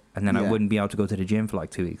hurt. And then I wouldn't be able to go to the gym for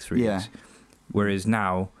like 2 weeks, 3 weeks. Whereas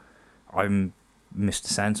now I'm Mr.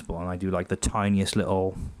 Sensible and I do like the tiniest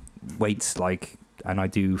little weights, like, and I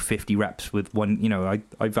do 50 reps with one,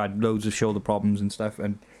 I've had loads of shoulder problems and stuff,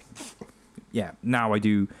 and now I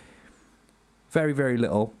do very, very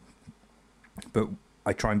little, but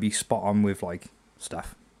I try and be spot on with like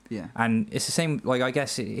stuff. Yeah. And it's the same, like I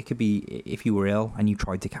guess it could be if you were ill and you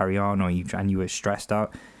tried to carry on, or you were stressed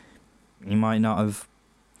out, you might not have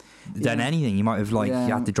done anything. You might have you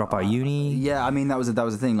had to drop out of uni. Yeah, I mean that was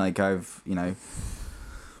the thing. Like I've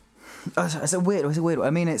it's a weird. I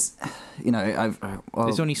mean, it's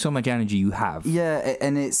there's only so much energy you have. Yeah,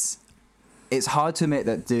 and it's hard to admit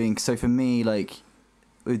that doing so for me, like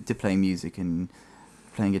with playing music and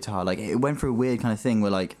playing guitar, like it went through a weird kind of thing where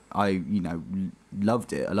like I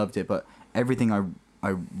loved it, but everything I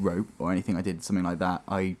wrote or anything I did, something like that,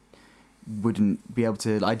 I wouldn't be able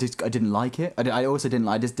to. I didn't like it. I also didn't.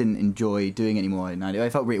 I just didn't enjoy doing it anymore. And I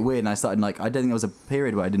felt really weird, and I started I don't think there was a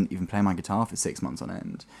period where I didn't even play my guitar for 6 months on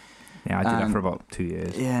end. Yeah, I did that for about 2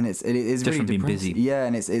 years. Yeah, and it's just really from being busy. Yeah,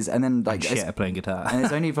 and it's and then like shit at playing guitar. And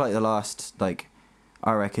it's only for like the last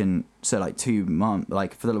I reckon 2 months.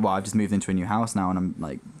 Like I've just moved into a new house now, and I'm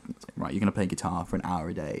like, right, you're gonna play guitar for an hour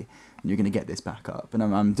a day, and you're gonna get this back up, and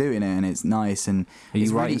I'm doing it, and it's nice, and are you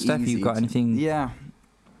it's writing really stuff? Easy. You got anything? Yeah.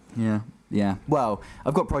 Well,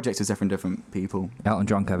 I've got projects with different people. Elton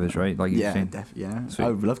John covers, right? Like yeah. I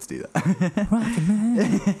would love to do that.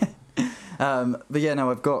 But yeah, no,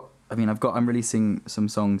 I'm releasing some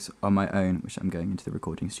songs on my own, which I'm going into the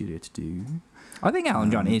recording studio to do. I think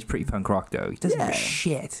Elton John is pretty punk rock though. He doesn't give a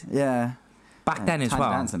shit. Yeah. Back then as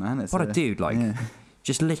well. Dancer, man. What a dude!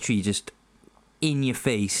 Just literally just in your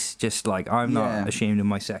face. Just like I'm not ashamed of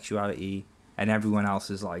my sexuality, and everyone else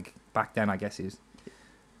is like. Back then, I guess Is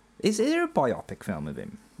there a biopic film of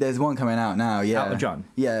him? There's one coming out now. Yeah. Elton John.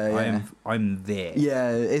 Yeah. I'm there.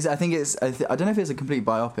 Yeah. I think it's. I don't know if it's a complete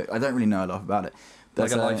biopic. I don't really know a lot about it.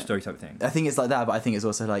 Like a life story type thing. I think it's like that, but I think it's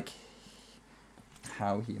also like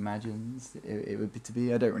how he imagines it would be to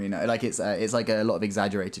be. I don't really know. Like it's like a lot of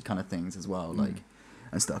exaggerated kind of things as well. Like,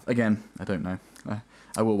 and stuff. Again, I don't know.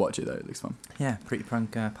 I will watch it though. It looks fun. Yeah, pretty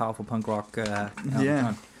punk, powerful punk rock.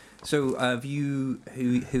 Yeah. So, have you?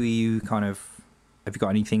 Who are you kind of? Have you got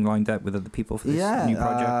anything lined up with other people for this new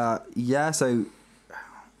project? Yeah. So,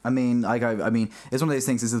 I mean, it's one of those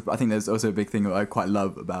things. I think there's also a big thing that I quite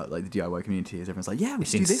love about like the DIY community is everyone's like, yeah,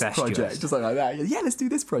 let's do this project, just like that. Yeah, let's do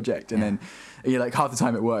this project, and then like half the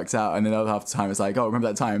time it works out, and then other half the time it's like, oh, remember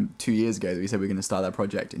that time 2 years ago that we said we were going to start that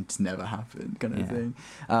project and it just never happened, kind of thing.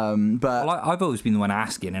 But well, I've always been the one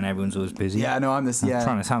asking, and everyone's always busy. Yeah, no, I'm this. Yeah,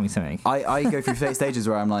 trying to tell me something. I go through stages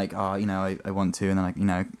where I'm like, oh, I want to, and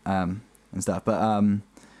then and stuff. But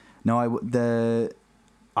no,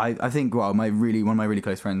 I think one of my really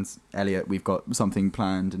close friends, Elliot, we've got something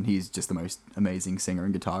planned, and he's just the most amazing singer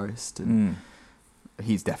and guitarist, and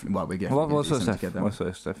he's definitely we're getting what sort of stuff together. What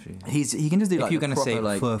sort of stuff? He can just do if like you're going to say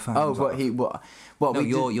like for fans.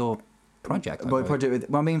 Your project. Project with.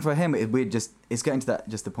 Well, I mean, for him, it's getting to that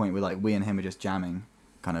just the point where like we and him are just jamming,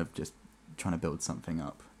 kind of just trying to build something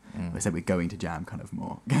up. I said we're going to jam kind of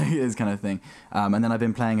more, this kind of thing, and then I've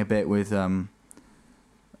been playing a bit with some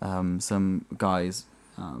guys.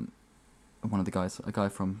 One of the guys, a guy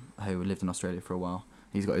from who lived in Australia for a while.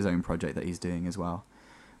 He's got his own project that he's doing as well.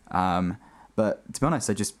 But to be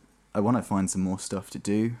honest, I want to find some more stuff to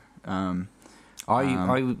do.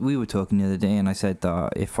 We were talking the other day, and I said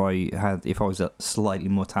that if I was slightly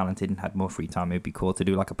more talented and had more free time, it'd be cool to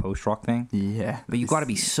do like a post rock thing. Yeah, but you've got to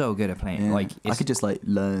be so good at playing. Yeah. Like I could just like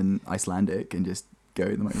learn Icelandic and just go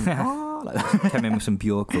in the moment. Like that. Come in with some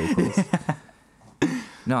Björk vocals.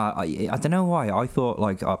 No, I don't know why. I thought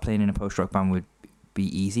like playing in a post rock band would be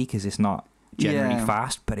easy because it's not generally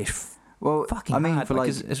fast, but it's fucking mad. For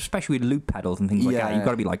especially with loop pedals and things like that, you've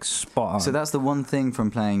got to be like spot on. So that's the one thing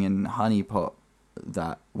from playing in Honeypot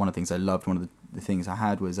that one of the things I loved. One of the things I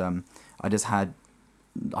had was I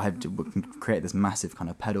had to create this massive kind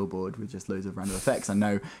of pedal board with just loads of random effects. I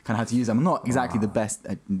know kind of how to use them. I'm not exactly the best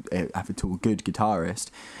at all good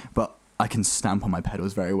guitarist, but I can stamp on my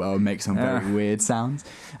pedals very well and make some very weird sounds.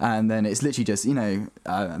 And then it's literally just, I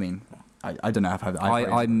don't know if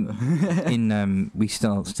I'm in, we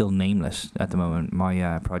still nameless at the moment,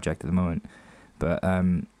 my project at the moment. But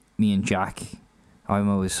me and Jack, we're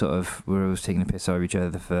always taking a piss out of each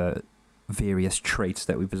other for various traits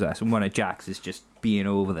that we possess. And one of Jack's is just being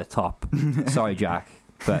over the top. Sorry, Jack.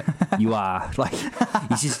 But you are. Like,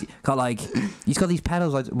 he's got these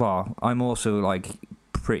pedals. Like, well, I'm also like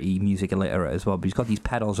pretty music illiterate as well, but he's got these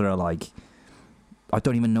pedals that are like, I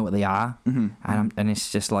don't even know what they are, and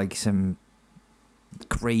it's just like some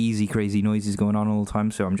crazy noises going on all the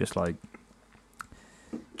time. So I'm just like,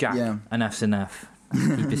 Jack, enough's enough.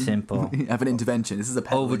 Keep it simple. Have an intervention. This is a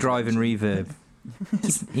pedal overdrive and reverb.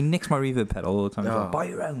 He nicks my reverb pedal all the time. He's like, buy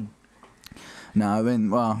your own. No, I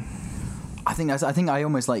mean, well, I think I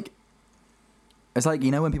almost like. It's like,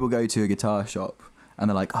 when people go to a guitar shop and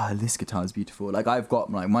they're like, oh, this guitar is beautiful. Like, I've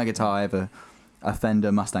got, like, my guitar, I have a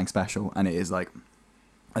Fender Mustang Special, and it is, like,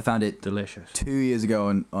 I found it delicious 2 years ago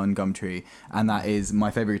on Gumtree, and that is my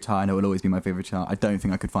favourite guitar, and it will always be my favourite guitar. I don't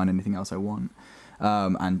think I could find anything else I want.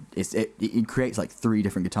 And it creates, like, three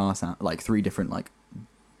different guitar sounds, like, three different, like,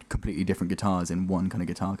 completely different guitars in one kind of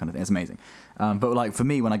guitar kind of thing. It's amazing. But, like, for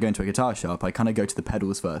me, when I go into a guitar shop, I kind of go to the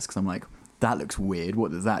pedals first, because I'm like, that looks weird. What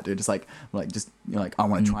does that do? Just like I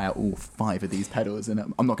want to try out all 5 of these pedals, and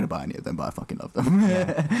I'm not going to buy any of them, but I fucking love them.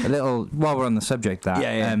 A little while we're on the subject of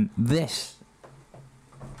that, this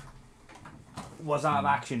was out of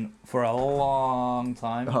action for a long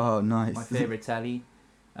time. Oh, nice. My favourite telly.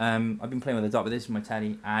 I've been playing with the dot, but this is my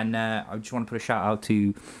telly, and I just want to put a shout out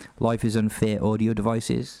to Life is Unfair Audio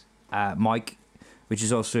Devices. Mike, which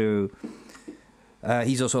is also.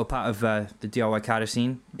 He's also a part of the DIY Carter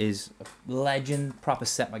scene, is a legend, proper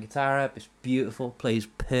set my guitar up, it's beautiful, plays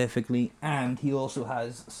perfectly, and he also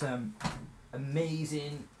has some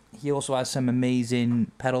amazing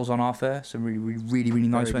pedals on offer, some really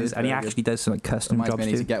nice ones, and he actually does some like custom jobs too. I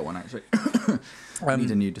need to get one actually. I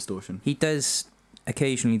need a new distortion. He does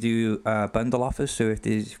occasionally do bundle offers, so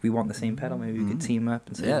if we want the same pedal, maybe we could team up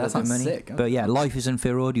and save a little bit of money. Sick. But yeah, Life is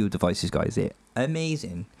Unfair Audio Devices, guys, they're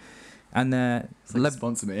amazing. And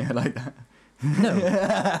sponsor me. I like that.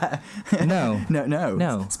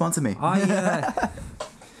 No. Sponsor me. I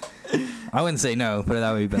wouldn't say no, put it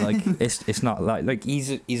that way, but like it's not like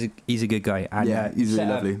he's a good guy. And, he's really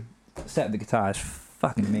lovely. Set up the guitar is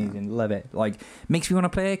fucking amazing. Love it. Like makes me want to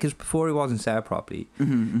play it because before it wasn't set up properly.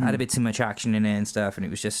 Had a bit too much action in it and stuff, and it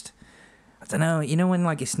was just I don't know. You know when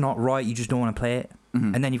like it's not right, you just don't want to play it,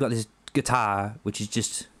 and then you've got this guitar which is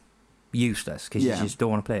just useless because you just don't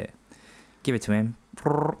want to play it. Give it to him.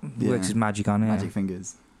 Works his magic on it. Magic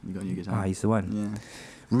fingers. You got a new guitar. he's the one. Yeah.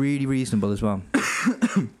 Really reasonable as well.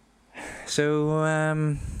 So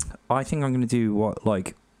I think I'm going to do what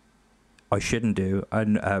like I shouldn't do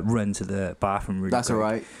and run to the bathroom really That's quick. all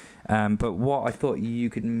right. But what I thought you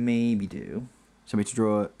could maybe do... Shall we to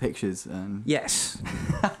draw pictures? And Yes.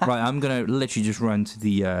 Right, I'm going to literally just run to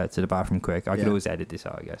the bathroom quick. I could Yeah. always edit this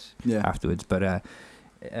out, I guess, yeah. afterwards. But Do you want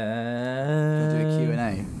to do a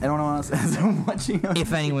Q&A? Anyone else is watching?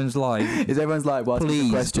 if anyone's live... Is everyone's like, well,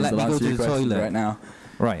 Please, questions? let I'll me go answer to your the questions toilet. right now.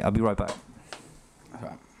 Right, I'll be right back.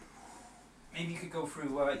 Alright. Maybe you could go through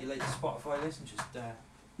your latest Spotify list and just...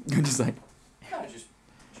 Just like, just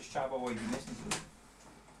chat about what you've been listening to.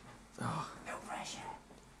 oh. No pressure.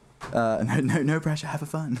 No pressure. Have a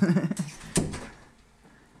fun.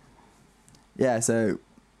 Yeah. So,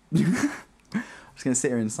 I'm just gonna sit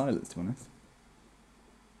here in silence, to be honest.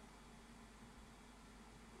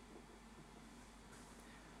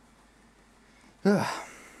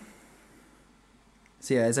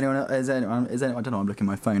 So yeah, is anyone? I don't know. I'm looking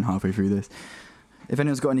at my phone halfway through this. If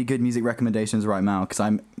anyone's got any good music recommendations right now, because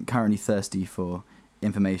I'm currently thirsty for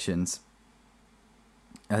informations.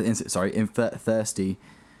 Thirsty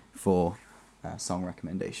for song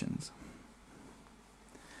recommendations.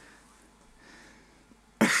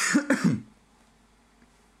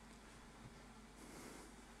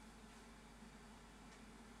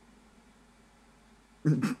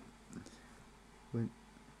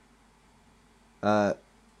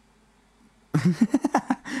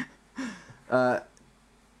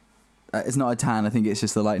 It's not a tan. I think it's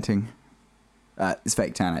just the lighting. It's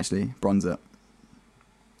fake tan, actually. Bronzer.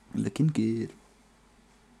 Looking good.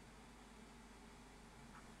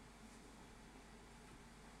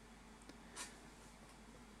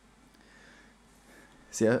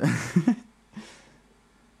 So yeah.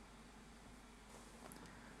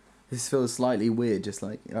 This feels slightly weird, just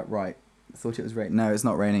like, right. I thought it was raining. No, it's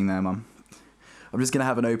not raining there, Mum. I'm just going to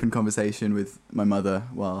have an open conversation with my mother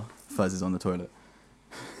while Fuzz is on the toilet.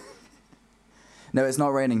 No, it's not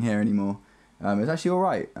raining here anymore. It's actually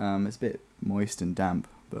alright. It's a bit moist and damp,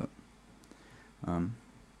 but... I'm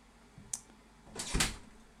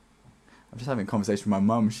just having a conversation with my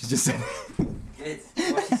mum. She's just saying... Good.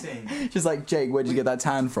 What's she saying? She's like, Jake, where'd you get that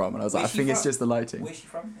tan from? And I was like, I think it's just the lighting. Where's she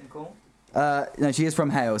from? In Cornwall? No, she is from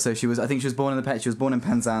Hale, so she was born in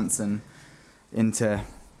Penzance and into...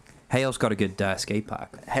 Hale's got a good skate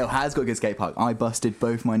park. Hale has got a good skate park. I busted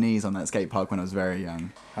both my knees on that skate park when I was very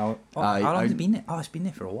young. How long has it been there? Oh, it's been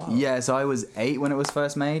there for a while. Yeah, so I was 8 when it was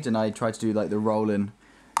first made, and I tried to do like the rolling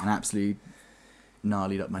and absolutely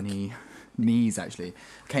gnarlied up my knees actually.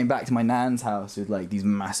 Came back to my nan's house with like these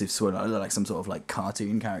massive swollen, I look like some sort of like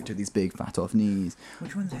cartoon character, these big fat off knees.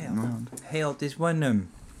 Which one's Hale? Around. Hale, there's one...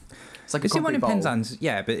 It's like is a it one in concrete bowl. Penzance?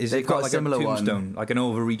 Yeah, but is They've it got got a like similar a one. tombstone, like an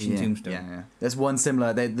overreaching tombstone? Yeah. There's one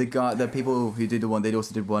similar. The people who did the one, they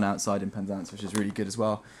also did one outside in Penzance, which is really good as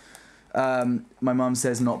well. My mum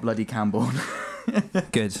says not bloody Camborne.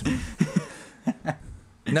 Good.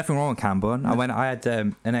 Nothing wrong with Camborne. I had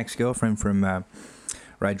an ex-girlfriend from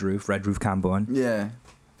Red Roof Camborne. Yeah.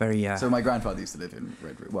 Very. So my grandfather used to live in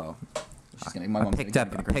Red Roof. Well, my mum picked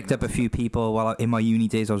up a few people while in my uni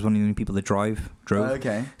days. I was one of the only people that drove.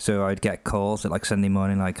 Okay. So I'd get calls at like Sunday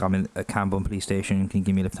morning, like I'm in a Camborne police station. Can you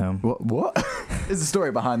give me a lift home? What? There's a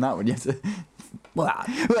story behind that one. Yes. Well,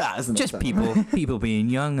 just people being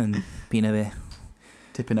young and being a bit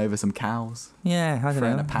tipping over some cows. Yeah, I don't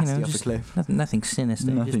throwing know. a pasty off a just cliff. Nothing sinister.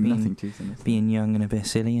 just Nothing too sinister. Being young and a bit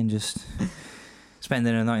silly and just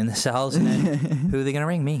spending a night in the cells. And then who are they going to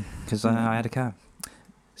ring? Me, because I had a car.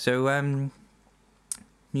 So,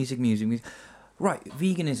 music. Right,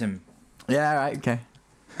 veganism. Yeah, right, okay.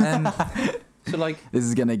 So, like... This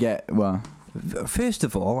is going to get, well... First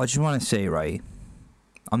of all, I just want to say, right,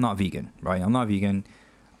 I'm not vegan, right? I'm not vegan.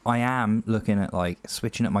 I am looking at, like,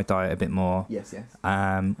 switching up my diet a bit more. Yes.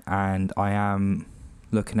 And I am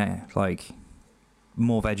looking at, like,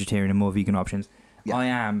 more vegetarian and more vegan options.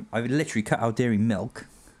 Yeah. I've literally cut out dairy milk,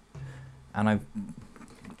 and I'm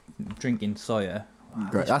drinking soya. Wow,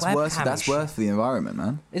 great. That's worse for the environment,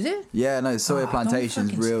 man. Is it? Yeah, no, soya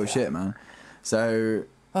plantations, real shit, man. So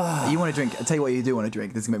you want to drink? I'll tell you what you do want to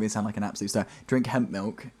drink. This is gonna make me sound like an absolute star. Drink hemp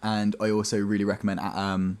milk, and I also really recommend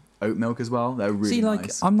oat milk as well. They're really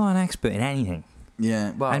nice. I'm not an expert in anything.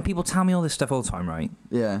 Yeah, well, and people tell me all this stuff all the time, right?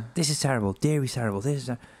 Yeah. This is terrible. Dairy's terrible.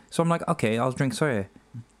 So I'm like, okay, I'll drink soya.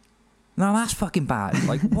 No, that's fucking bad.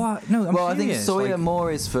 Like, what? No, I'm well, serious. I think soya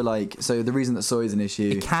more is for like. So the reason that soya is an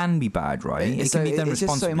issue. It can be bad, right? It can be done responsibly. It's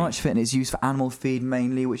just so much fit, and it's used for animal feed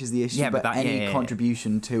mainly, which is the issue. Yeah, but any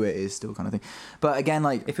contribution to it is still kind of thing. But again,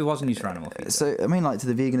 like if it wasn't used for animal feed. So I mean, like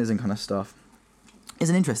to the veganism kind of stuff. is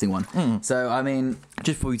an interesting one. So I mean,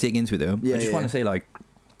 just before we dig into it though, I just want to say like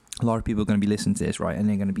a lot of people are going to be listening to this, right, and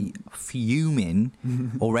they're going to be fuming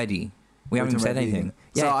already. We haven't even said anything.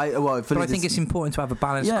 Yeah, so but I think it's important to have a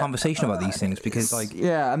balanced conversation about these things because, like,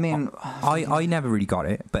 I mean, I never really got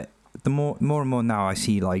it, but the more and more now I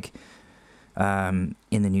see like in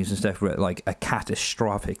the news and stuff, we're at like a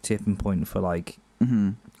catastrophic tipping point for like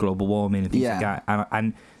global warming and things like that,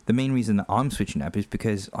 and the main reason that I'm switching up is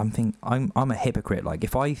because I'm a hypocrite. Like,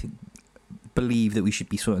 if I believe that we should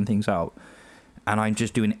be sorting things out, and I'm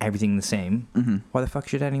just doing everything the same, why the fuck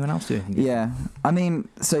should anyone else do anything different? Yeah, I mean,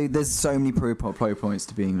 so there's so many pro points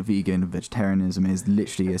to being a vegan. Vegetarianism is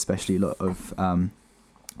literally, especially a lot of,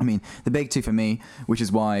 I mean, the big two for me, which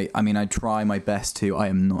is why, I mean, I try my best to. I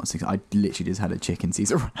am not. I literally just had a chicken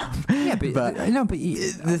Caesar wrap. Yeah, but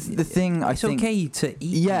the thing, I think it's okay to eat.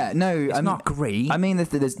 Yeah, no, it's not great. I mean,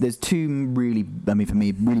 there's two really, I mean, for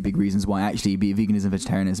me, really big reasons why actually be veganism,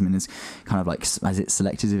 vegetarianism, is kind of like, as it's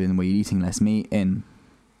selective in the way you're eating less meat in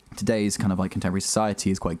today's kind of like contemporary society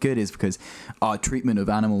is quite good, is because our treatment of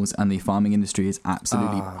animals and the farming industry is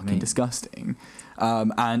absolutely fucking disgusting,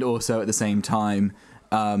 and also at the same time.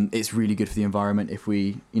 It's really good for the environment if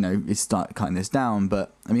we, start cutting this down.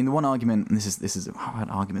 But I mean, the one argument, and this is I've had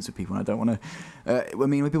arguments with people, and I don't want to. I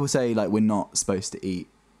mean, when people say like we're not supposed to eat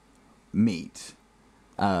meat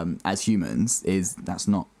as humans, it's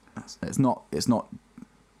not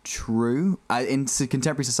true. In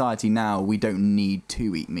contemporary society now, we don't need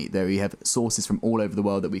to eat meat. Though we have sources from all over the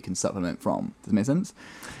world that we can supplement from. Does that make sense?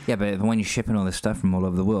 Yeah, but when you're shipping all this stuff from all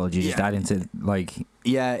over the world, you just add into like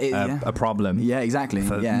a problem. Yeah, exactly.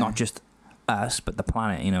 For not just us, but the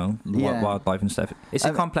planet. Wildlife and stuff. It's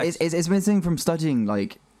a complex. It's been something from studying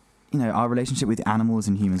like. Our relationship with animals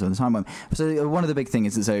and humans all the time. So one of the big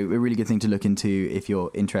things is a really good thing to look into if you're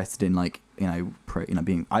interested in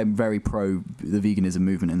being. I'm very pro the veganism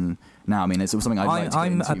movement, and now I mean it's something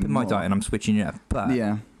I'm up in my diet and I'm switching it up, but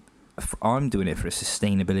I'm doing it for a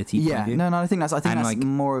sustainability. Yeah, no, I think that's like,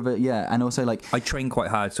 more of a and also like I train quite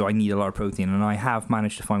hard, so I need a lot of protein, and I have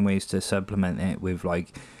managed to find ways to supplement it with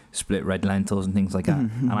like split red lentils and things like that,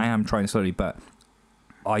 and I am trying slowly, but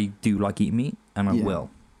I do like eating meat, and I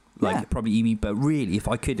will. Probably eat meat, but really, if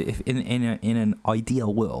I could, if in an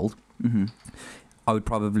ideal world, I would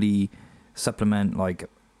probably supplement like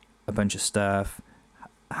a bunch of stuff,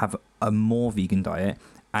 have a more vegan diet,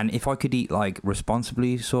 and if I could eat like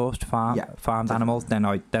responsibly sourced farmed animals, then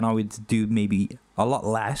I would do maybe a lot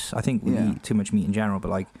less. I think we eat too much meat in general,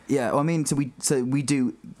 but like I mean, so we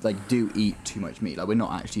do eat too much meat. Like we're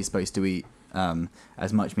not actually supposed to eat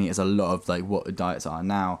as much meat as a lot of like what diets are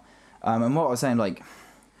now. And what I was saying, like.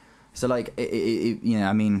 So like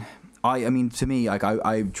I mean to me like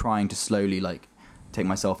I'm trying to slowly like take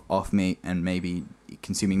myself off meat and maybe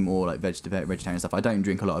consuming more like vegetarian stuff. I don't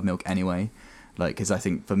drink a lot of milk anyway, like because I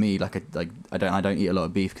think for me I don't eat a lot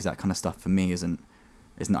of beef because that kind of stuff for me isn't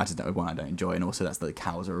I just don't enjoy, and also that's the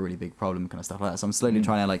cows are a really big problem, kind of stuff like that. So I'm slowly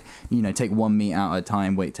trying to like take one meat out at a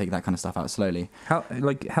time, take that kind of stuff out slowly.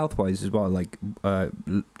 Like health wise as well, like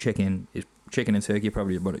chicken and turkey are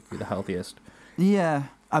probably about the healthiest. Yeah.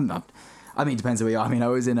 I'm not. I mean, it depends where you are. I mean, I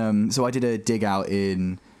was in. So I did a dig out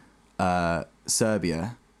in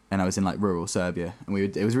Serbia, and I was in like rural Serbia, and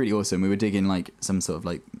it was really awesome. We were digging like some sort of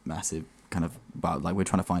like massive kind of like we're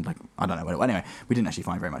trying to find like I don't know. Anyway, we didn't actually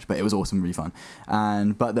find very much, but it was awesome, really fun.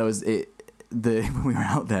 But there was when we were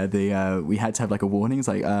out there, we had to have like a warning. It's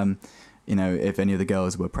like if any of the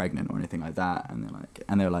girls were pregnant or anything like that, and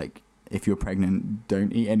they're like. If you're pregnant,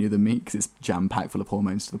 don't eat any of the meat because it's jam-packed full of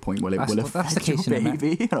hormones to the point where it will affect your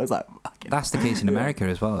baby. And I was like, that's the case in America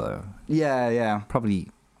as well, though. Yeah. Probably,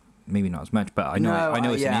 maybe not as much, but I know it's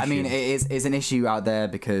an issue. I mean, it's an issue out there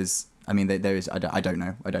because I mean there is. I don't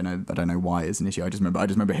know why it's an issue. I just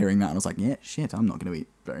remember hearing that and I was like, yeah, shit, I'm not going to eat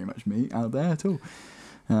very much meat out there at all.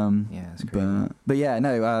 It's crazy. But yeah,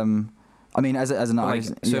 no. I mean, as an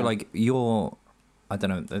artist, like you're. I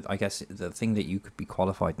don't know. I guess the thing that you could be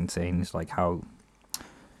qualified in saying is like how,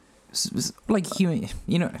 like human.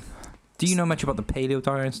 Do you know much about the paleo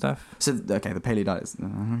diet and stuff? So the paleo diet is.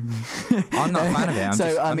 I'm not a fan of it.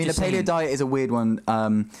 The paleo diet is a weird one.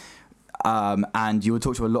 And you will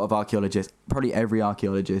talk to a lot of archaeologists, probably every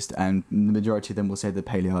archaeologist, and the majority of them will say the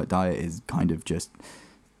paleo diet is kind of just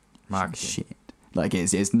shit. Like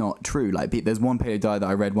it's not true. Like there's one paleo diet that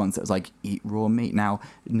I read once that was like eat raw meat. Now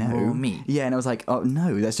no raw meat. Yeah, and I was like, oh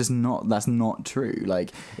no, that's not true.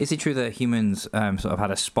 Like, is it true that humans sort of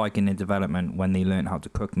had a spike in their development when they learned how to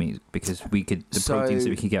cook meat because proteins that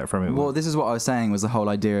we could get from it? Well, this is what I was saying was the whole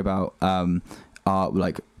idea about our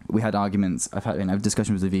like we had arguments. I've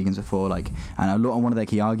discussions with the vegans before, like, and one of their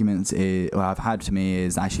key arguments I've had to me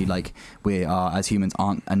is actually like we are as humans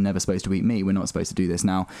aren't and never supposed to eat meat. We're not supposed to do this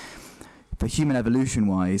now. For human evolution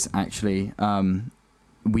wise, actually,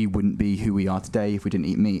 we wouldn't be who we are today if we didn't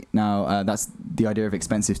eat meat. Now, that's the idea of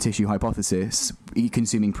expensive tissue hypothesis.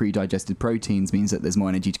 Consuming pre-digested proteins means that there's more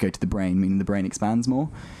energy to go to the brain, meaning the brain expands more.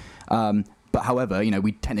 But however,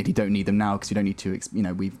 we technically don't need them now because we don't need to.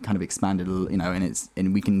 We've kind of expanded,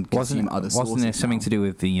 and we can consume other sources. Wasn't there something to do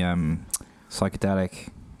with the psychedelic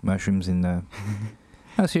mushrooms in the?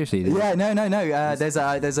 No, seriously. Yeah, no.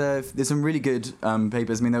 There's some really good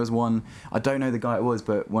papers. I mean, there was one. I don't know the guy it was,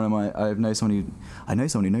 but I know someone who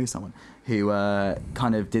knows someone who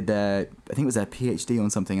kind of did I think it was their PhD on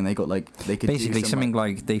something, and they got they could basically do something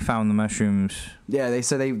like they found the mushrooms. Yeah, they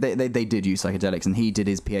did use psychedelics, and he did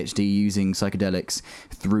his PhD using psychedelics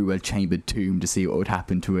through a chambered tomb to see what would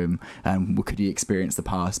happen to him, and could he experience the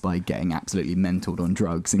past by getting absolutely mentaled on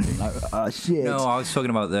drugs and being like, oh shit. No, I was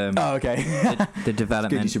talking about the. Oh, okay. the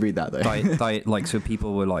development. Good, you should read that though. diet, so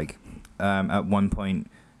people were at one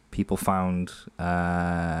point, people found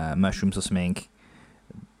mushrooms or something.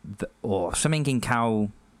 Or something in cow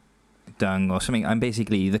dung or something. I'm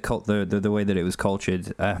basically the way that it was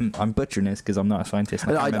cultured. I'm butchering this because I'm not a scientist.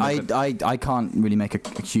 I can't really make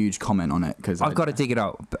a huge comment on it because I've got to dig it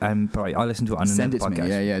out. But I listened to it on another podcast. To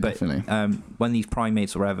me. Yeah, but, definitely. When these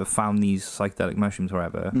primates or whatever found these psychedelic mushrooms or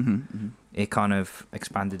whatever, it kind of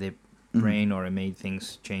expanded their brain or it made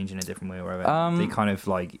things change in a different way or whatever. They kind of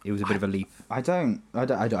it was a bit of a leap. I don't know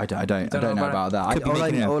about that.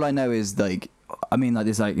 All I know is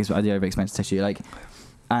this idea of expensive tissue,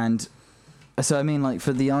 and so I mean,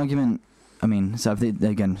 for the argument, I mean, so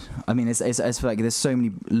again, I mean, it's there's so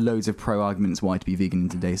many loads of pro arguments why to be vegan in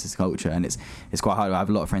today's culture, and it's quite hard. I have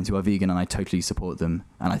a lot of friends who are vegan, and I totally support them,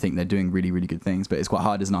 and I think they're doing really, really good things. But it's quite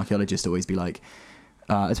hard as an archaeologist to always be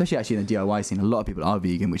especially actually in the DIY scene, a lot of people are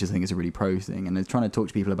vegan, which I think is a really pro thing, and they're trying to talk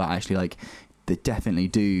to people about actually they definitely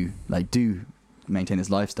do maintain this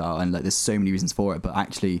lifestyle, and there's so many reasons for it, but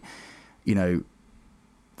actually,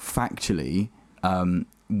 factually,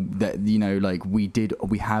 that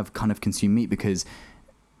we have kind of consumed meat because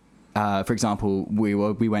for example we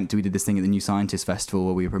did this thing at the New Scientist Festival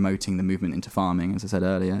where we were promoting the movement into farming, as I said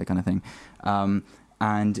earlier, that kind of thing,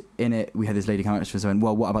 and in it we had this lady come up to us and,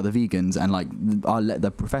 well, what about the vegans? And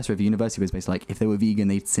the professor of the university was basically if they were vegan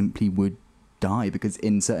they simply would die because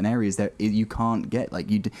in certain areas there you can't get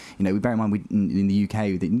we bear in mind in the UK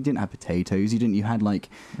you didn't have potatoes, you had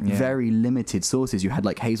very limited sources. You had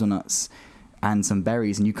hazelnuts and some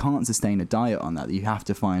berries, and you can't sustain a diet on that. You have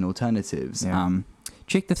to find alternatives.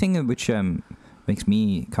 Jake, the thing which makes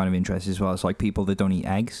me kind of interested as well is people that don't eat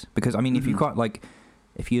eggs, because I mean if you've got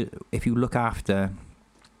if you look after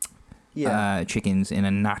chickens in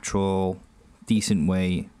a natural decent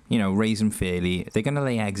way, raise them fairly, they're going to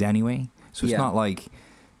lay eggs anyway. So it's not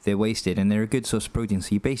they're wasted, and they're a good source of protein.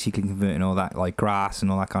 So you're basically converting all that grass and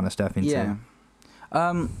all that kind of stuff into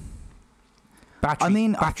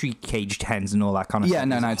battery caged hens and all that kind of stuff.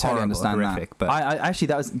 I totally understand that. But I actually,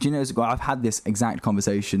 that was, I've had this exact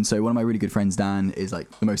conversation. So one of my really good friends, Dan, is the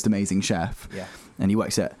most amazing chef. Yeah. And he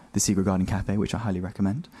works at the Secret Garden Cafe, which I highly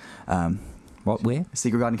recommend. Where?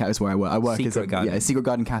 Secret Garden Cafe is where I work. I work Secret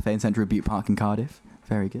Garden Cafe in Central Butte Park in Cardiff.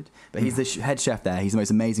 Very good. But he's the head chef there. He's the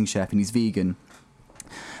most amazing chef, and he's vegan.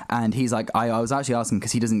 And he's I was actually asking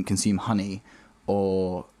because he doesn't consume honey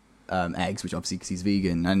or eggs, which obviously because he's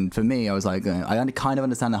vegan. And for me, I was I kind of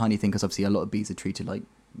understand the honey thing because obviously a lot of bees are treated like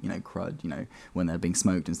crud, when they're being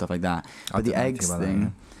smoked and stuff like that. But the eggs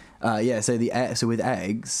thing, so with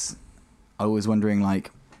eggs, I was wondering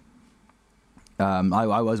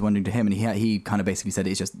I was wondering to him, and he kind of basically said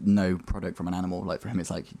it's just no product from an animal. For him, it's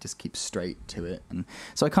he just keeps straight to it, and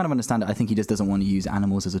so I kind of understand it. I think he just doesn't want to use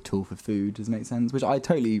animals as a tool for food. Does it make sense? Which I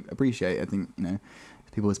totally appreciate. I think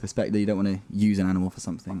people's perspective. You don't want to use an animal for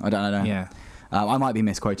something. I don't know. Yeah. I might be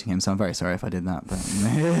misquoting him, so I'm very sorry if I did that.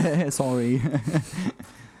 But sorry.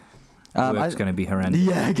 It's going to be horrendous.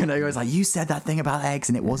 Yeah, I was you said that thing about eggs,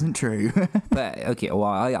 and it wasn't true. But okay, well,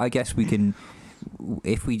 I guess we can.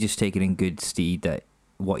 If we just take it in good stead that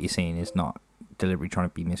what you're saying is not deliberately trying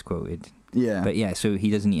to be misquoted. Yeah. But yeah, so he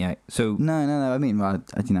doesn't eat. So no. I mean, I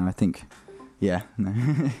think, yeah. No.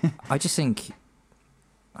 I just think,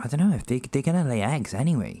 I don't know if they're gonna lay eggs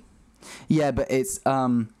anyway. Yeah, but it's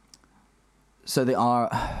so they are.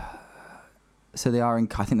 So they are.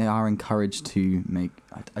 I think they are encouraged to make.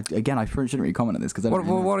 Again, I shouldn't really comment on this because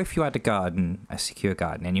what if you had a garden, a secure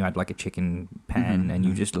garden, and you had like a chicken pen, and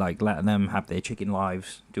you just like let them have their chicken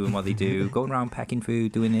lives, doing what they do, going around pecking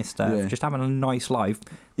food, doing this stuff, just having a nice life.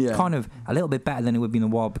 Yeah. Kind of a little bit better than it would be in the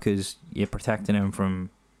wild because you're protecting them from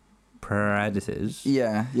predators.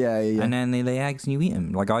 Yeah. And then they lay eggs and you eat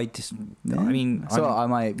them. Like I mean, so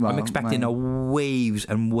I'm expecting waves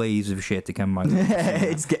and waves of shit to come my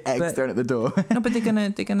way. Just get eggs thrown at the door. No, but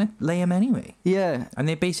they're gonna lay them anyway. Yeah. And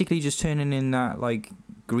they're basically just turning in that like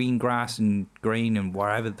green grass and grain and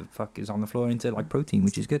whatever the fuck is on the floor into like protein,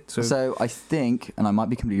 which is good. So I think, and I might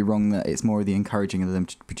be completely wrong, that it's more of the encouraging of them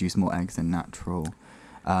to produce more eggs than natural.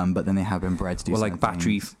 But then they have been bred to do like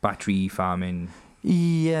battery farming.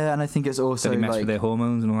 Yeah, and I think it's also do they mess like with their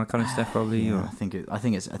hormones and all that kind of stuff, probably. Yeah, or? I think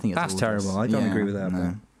it's. That's terrible. I don't agree with that.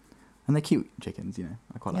 No. And they're cute chickens, you know.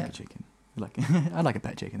 I quite like a chicken. I like a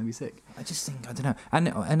pet chicken. That'd be sick. I just think I don't know. And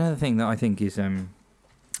another thing that I think is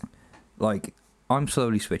like I'm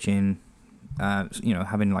slowly switching,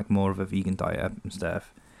 having like more of a vegan diet and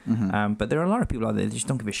stuff. Mm-hmm. But there are a lot of people out there that just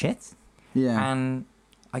don't give a shit. Yeah. And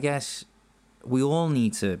I guess we all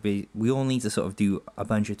need to sort of do a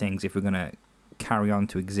bunch of things if we're gonna carry on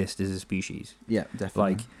to exist as a species. Yeah,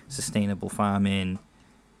 definitely. Like sustainable farming.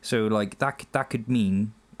 So like that could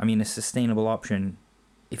mean, I mean, a sustainable option.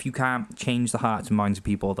 If you can't change the hearts and minds of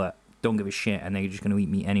people that don't give a shit and they're just going to eat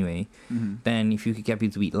meat anyway, then if you could get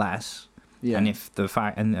people to eat less, and if the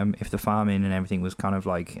if the farming and everything was kind of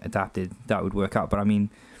like adapted, that would work out. But I mean,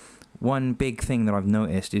 one big thing that I've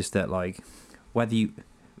noticed is that like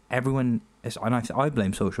everyone is, and I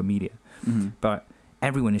blame social media, but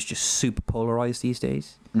everyone is just super polarized these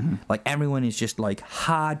days. Like everyone is just like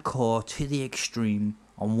hardcore to the extreme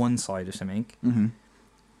on one side of something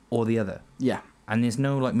or the other. Yeah. And there's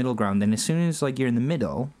no like middle ground. And as soon as like you're in the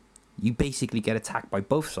middle, you basically get attacked by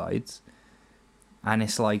both sides. And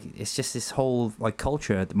it's like it's just this whole like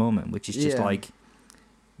culture at the moment, which is just like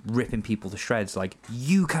ripping people to shreds. Like,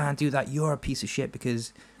 you can't do that. You're a piece of shit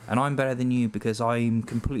and I'm better than you because I'm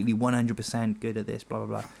completely 100% good at this. Blah blah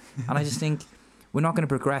blah. And I just think we're not going to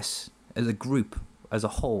progress as a group, as a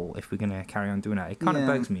whole, if we're going to carry on doing that. It kind of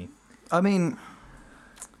bugs me. I mean,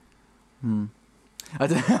 I'm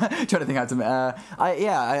trying to think how to.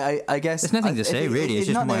 I guess there's nothing to say really. It's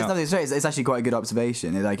just nothing to say. It's actually quite a good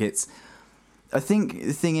observation. I think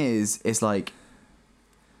the thing is, it's like,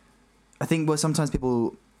 I think sometimes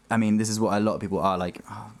people. I mean, this is what a lot of people are like.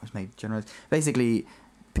 Oh, I've made generous. Basically,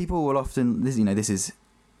 people will often they'll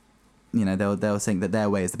think that their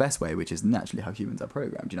way is the best way, which is naturally how humans are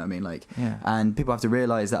programmed. You know what I mean? Like, and people have to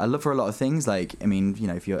realize that I look for a lot of things. Like, I mean,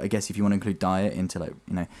 if you want to include diet into like,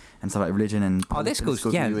 and stuff like religion and this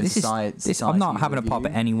I'm not having a pop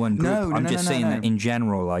at any one group. I'm just saying that in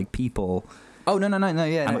general, like people. Oh no,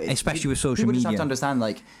 yeah, especially with social media. People just have to understand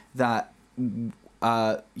like that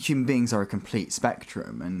human beings are a complete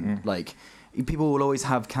spectrum, and like people will always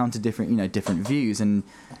have different views and.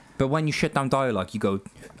 But when you shut down dialogue, you go,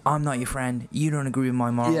 I'm not your friend, you don't agree with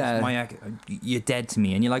my morals, you're dead to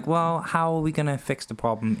me. And you're like, well, how are we going to fix the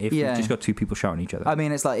problem if we've just got two people shouting at each other? I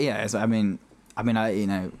mean, it's like, I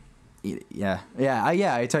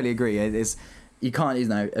totally agree. You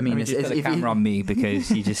can't, I mean, just put a camera on me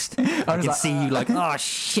because you just, I can see you like, oh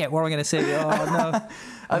shit, what am I going to say? Oh no.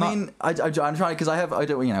 I'm trying, because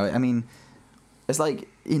it's like,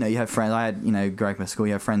 you have friends, I had, growing up at school,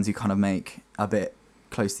 you have friends who kind of make a bit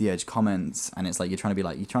close to the edge comments, and it's like I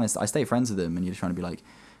stay friends with them, and you're trying to be like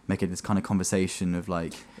make it this kind of conversation of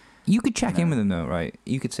like, you could check in with them though, right?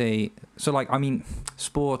 You could say, so like, I mean,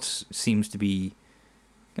 sports seems to be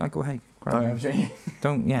like, go hey,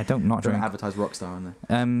 don't not drink. Advertise Rockstar on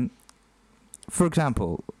there. For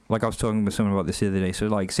example, like I was talking with someone about this the other day, so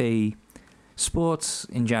like say sports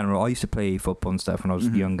in general, I used to play football and stuff when I was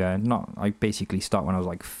younger. I basically started when I was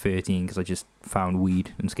like 13 because I just found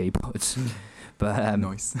weed and skateboards. But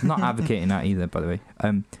nice. Not advocating that either, by the way.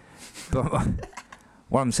 But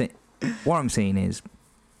what I'm saying is,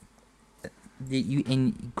 you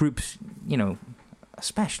in groups,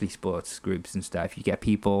 especially sports groups and stuff, you get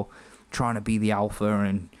people trying to be the alpha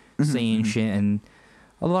and saying shit, and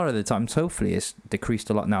a lot of the times, hopefully, it's decreased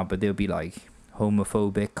a lot now. But there'll be like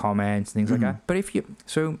homophobic comments, things like that. But if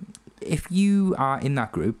you are in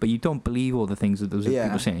that group, but you don't believe all the things that those people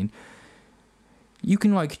are saying. You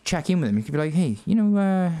can like check in with them. You can be like, hey, I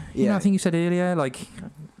think you said earlier, like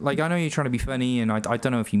I know you're trying to be funny, and I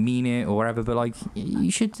don't know if you mean it or whatever, but like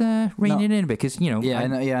you should rein it in a bit because I know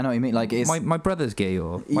what you mean. Like it's my brother's gay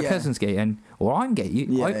or my cousin's gay, or I'm gay.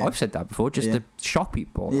 I've said that before just to shock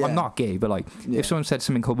people. I'm not gay, but like if someone said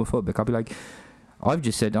something homophobic, I'll be like, I've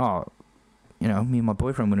just said, you know, me and my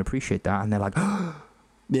boyfriend would appreciate that, and they're like,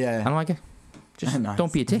 Yeah. and I'm like, just Nice.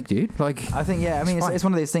 don't be a dick, dude. Like, I think, I mean, it's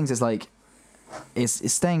one of those things. It's like,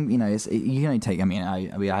 it's staying. You know, you can only take. I mean,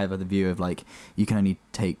 I have the view of like you can only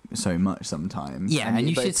take so much sometimes. yeah, and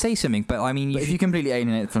you should say something, but I mean, if you completely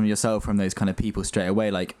alienate from yourself from those kind of people straight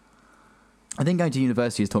away, like. I think going to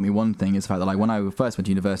university has taught me one thing, is the fact that like when I first went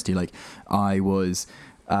to university, like I was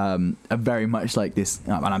a very much like this,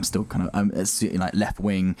 and I'm still kind of like left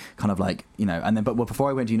wing, kind of like, you know. And then, but before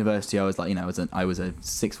I went to university, I was like, you know, I was a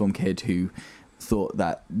sixth form kid who thought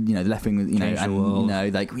that, you know, the left wing was, you know, and you know,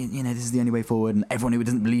 like, you know, this is the only way forward, and everyone who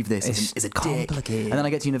doesn't believe this is a dick. And then I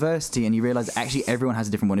get to university, and you realise actually everyone has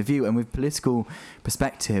a different point of view, and with political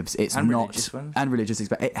perspectives, it's and not religious ones. and religious.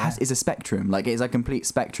 It's a spectrum, like it's a complete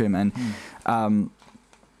spectrum, and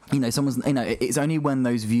you know, it's only when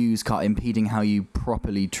those views start impeding how you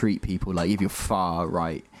properly treat people, like if you're far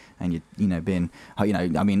right. And you know, being, you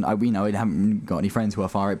know, I mean, I haven't got any friends who are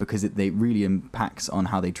far right because it really impacts on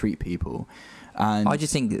how they treat people. And I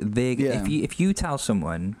just think if you tell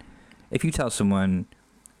someone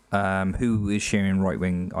who is sharing right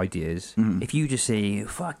wing ideas, if you just say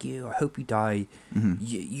 "fuck you," I hope you die,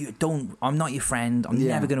 you don't. I'm not your friend. I'm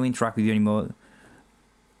never going to interact with you anymore.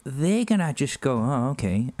 They're gonna just go, oh,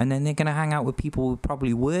 okay, and then they're gonna hang out with people with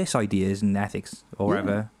probably worse ideas and ethics or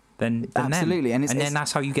whatever. Than absolutely, them. and then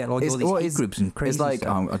that's how you get like all these hate groups and crazy. It's like,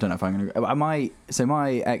 stuff. I don't know if I'm gonna. My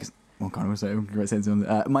ex. What kind of say?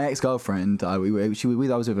 My ex-girlfriend. I was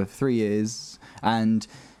with her for 3 years, and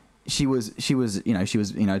she was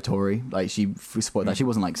Tory. Like she supported that. She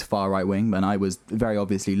wasn't like far right wing, and I was very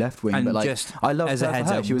obviously left wing. But like I loved her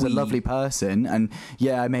for her. She was a lovely person, and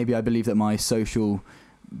maybe I believe that my social,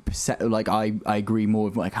 like I agree more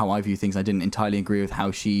with like how I view things. I didn't entirely agree with how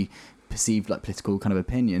she perceived like political kind of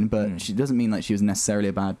opinion, but she doesn't mean like she was necessarily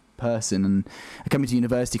a bad person. And coming to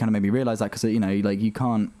university kind of made me realize that, because you know, like you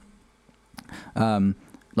can't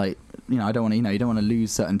like, you know, I don't want to, you know, you don't want to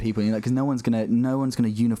lose certain people, you know, because no one's gonna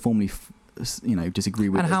uniformly you know, disagree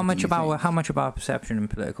with. And how much of our perception and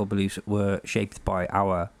political beliefs were shaped by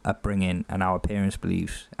our upbringing and our parents'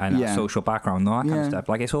 beliefs and our social background and all that kind of stuff.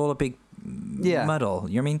 Like it's all a big muddle,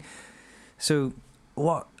 you know what I mean? So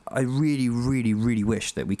what I really, really, really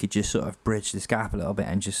wish that we could just sort of bridge this gap a little bit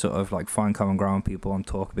and just sort of like find common ground with people and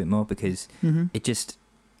talk a bit more, because it just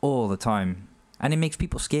all the time, and it makes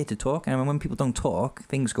people scared to talk. And when people don't talk,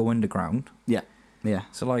 things go underground. Yeah.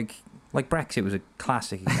 So like Brexit was a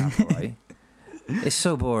classic example, right? It's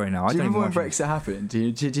so boring now. Do you remember when Brexit happened? Do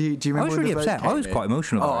you remember? I was really upset. I was quite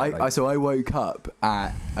emotional. So I woke up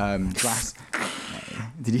at Glass.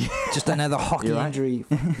 Did you? Just another hockey injury.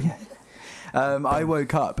 I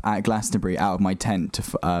woke up at Glastonbury out of my tent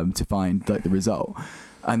to find like the result,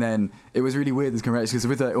 and then it was really weird, this conversation,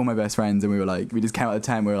 because with all my best friends, and we just came out of the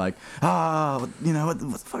tent, we were like, you know, what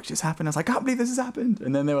the fuck just happened? I was like, I can't believe this has happened.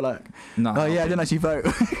 And then they were like, no, I didn't actually vote.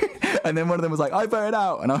 And then one of them was like, I voted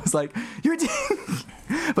out, and I was like, you're a dick.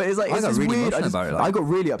 But it's like, it's just really weird. I got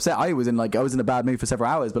really upset. I was in a bad mood for several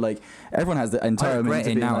hours, but like everyone has the entire. I regret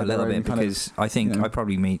it now, like, a little bit, because I think I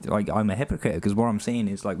probably made, like, I'm a hypocrite, because what I'm saying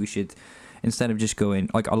is like we should, instead of just going,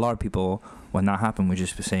 like a lot of people when that happened were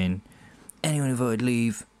just saying anyone who voted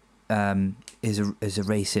Leave is a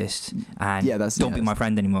racist, and don't be my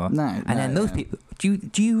friend anymore. Those people,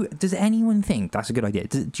 does anyone think that's a good idea?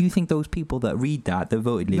 Do you think those people that read that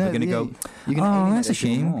voted Leave are going to go, oh, that's a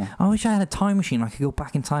shame, I wish I had a time machine, I could go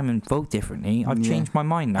back in time and vote differently, I've changed my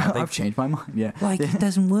mind now. I've changed my mind. It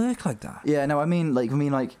doesn't work like that. I mean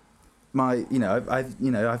my, you know,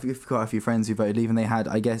 I've got a few friends who voted Leave, and they had,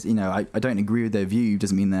 I guess, you know, I don't agree with their view,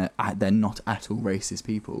 doesn't mean they're not at all racist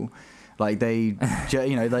people. Like they,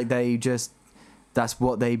 you know, like they just, that's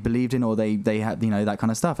what they believed in, or they had, you know, that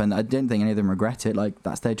kind of stuff. And I don't think any of them regret it. Like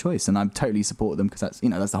that's their choice, and I totally support them, because that's, you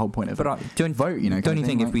know, that's the whole point of vote. You know, don't you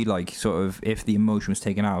think if we like sort of, if the emotion was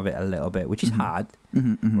taken out of it a little bit, which is hard,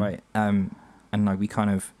 right? And like we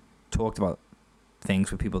kind of talked about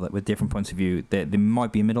things with people that with different points of view, there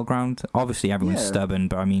might be a middle ground. Obviously everyone's stubborn,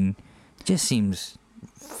 but I mean, it just seems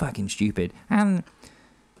fucking stupid. And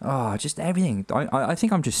just everything. I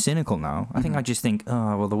think I'm just cynical now. I think I just think,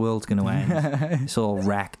 well, the world's gonna end. It's all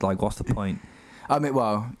wrecked, like what's the point? I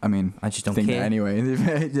mean, I just don't think care that anyway.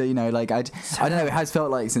 You know, like I don't know, it has felt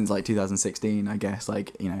like since like 2016, I guess,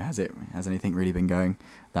 like, you know, has anything really been going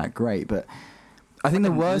that great? But I think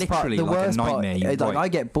the worst part, like I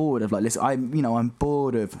get bored of like, listen, I'm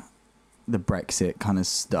bored of the Brexit kind of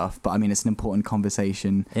stuff, but I mean it's an important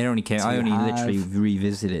conversation. It only came. I only literally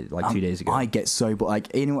revisited it like 2 days ago. I get so bored. Like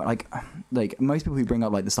anyone, like most people who bring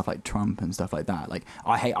up like the stuff like Trump and stuff like that. Like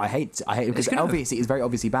I hate it because obviously it's very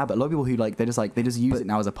obviously bad. But a lot of people who like they just use it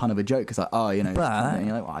now as a pun of a joke. It's like, oh, you know, but and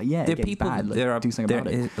you're like, oh, yeah, there it gets people, bad. Like, there are do something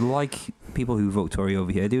about it. Like people who vote Tory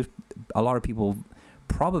over here. There's a lot of people.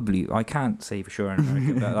 Probably, I can't say for sure in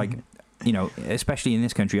America, but like, you know, especially in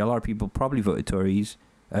this country, a lot of people probably voted Tories,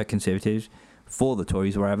 Conservatives, for the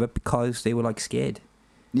Tories or whatever because they were like scared.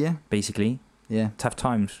 Yeah, basically. Yeah, tough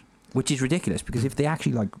times, which is ridiculous because if they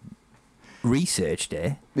actually like researched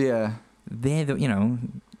it, yeah, they're the, you know,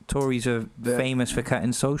 Tories are famous for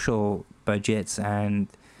cutting social budgets and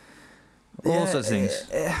all sorts of things.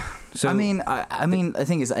 So I mean, the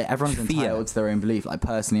thing is, everyone's entitled to their own belief. Like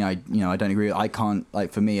personally, I don't agree. I can't,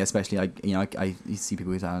 like for me especially, I see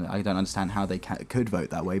people who say I don't understand how they could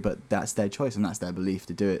vote that way, but that's their choice and that's their belief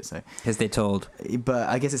to do it. So because they're told. But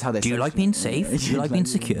I guess it's how they. Do you like being safe? Do you like being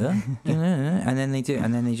secure? And then they do,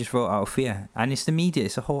 and then they just vote out of fear. And it's the media.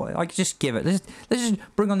 It's a whole. Like just give it. Let's just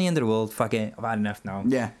bring on the end of the world. Fuck it. I've had enough now.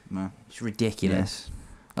 Yeah. No. It's ridiculous. Yeah.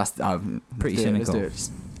 That's pretty cynical. Let's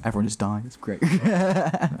do it. Everyone just die. It's great. All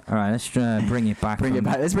right, let's bring it back.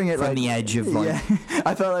 Let's bring it from like, the edge of like. Yeah.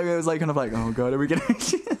 I felt like it was like kind of like, oh god, are we gonna?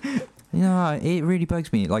 It really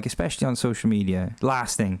bugs me. Like especially on social media.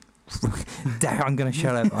 Last thing, I'm gonna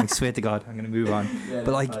shut up. I swear to God, I'm gonna move on. Yeah,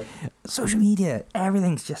 but like social media,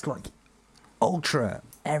 everything's just like ultra.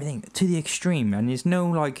 Everything to the extreme, and there's no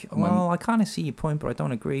like. Well, I kind of see your point, but I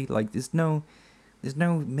don't agree. Like there's no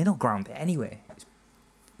middle ground anywhere.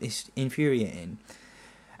 It's infuriating.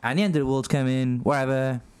 And the end of the world's coming,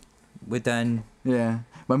 wherever, we're done. Yeah.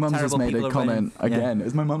 My mum just made a comment again. Yeah.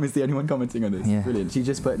 My mum is the only one commenting on this. Yeah. Brilliant. She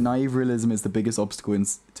just put naive realism is the biggest obstacle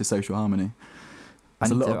to social harmony. I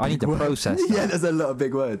need to process that. Yeah, there's a lot of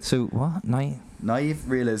big words. So what? Naive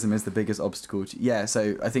realism is the biggest obstacle.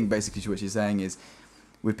 So I think basically what she's saying is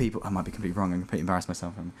with people, I might be completely wrong, I'm completely embarrassed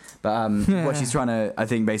myself. But what she's trying to, I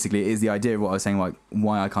think basically is the idea of what I was saying, like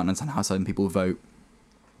why I can't understand how some people vote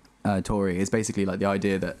Tory is basically like the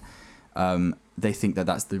idea that they think that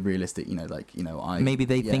that's the realistic, maybe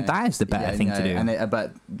they think that is the better thing to do. And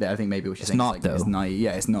but I think maybe what she's saying not, is like, it's naive.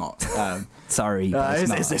 Yeah, it's not. Sorry,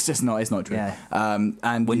 it's just not. It's not true. Yeah.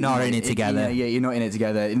 And we're not in it together. You're not in it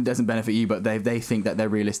together. It doesn't benefit you, but they think that their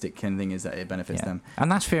realistic kind of thing is that it benefits them.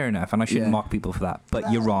 And that's fair enough. And I shouldn't mock people for that.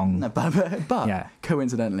 But you're wrong. No, but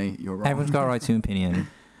coincidentally, you're wrong. Everyone's got a right to an opinion.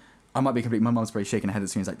 I might be completely. My mum's probably shaking her head at the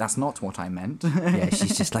screen. Like, that's not what I meant. Yeah,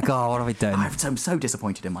 she's just like, oh, what have I done? I'm so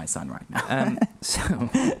disappointed in my son right now.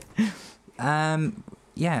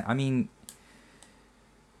 Yeah, I mean,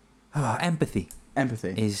 empathy.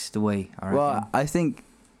 Empathy is the way. I reckon. Well, I think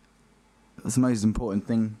it's the most important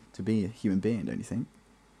thing to be a human being, don't you think?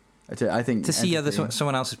 I think to see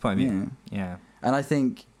someone else's point of view. Yeah. And I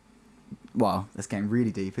think, well, that's getting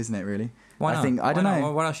really deep, isn't it? Really. Why not? I don't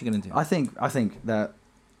know. What else are you gonna do? I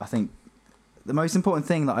think the most important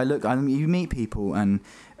thing that you meet people, and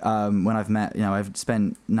when I've met, I've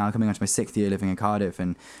spent now coming on to my 6th year living in Cardiff,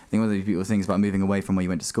 and I think one of the beautiful things about moving away from where you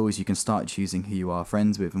went to school is you can start choosing who you are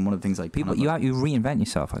friends with, and one of the things like people, you reinvent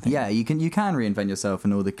yourself. I think. Yeah, you can reinvent yourself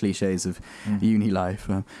and all the cliches of uni life,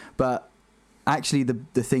 but actually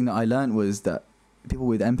the thing that I learned was that people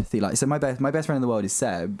with empathy, so my best friend in the world is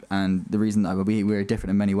Seb, and the reason that we're different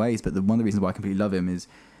in many ways, but one of the reasons why I completely love him is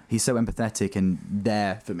he's so empathetic and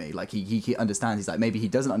there for me. Like he understands. He's like, maybe he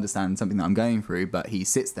doesn't understand something that I'm going through, but he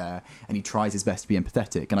sits there and he tries his best to be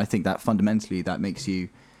empathetic. And I think that fundamentally that makes you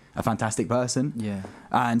a fantastic person. Yeah.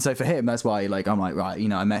 And so for him, that's why I'm like, right,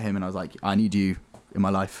 I met him and I was like, I need you in my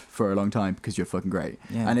life for a long time because you're fucking great.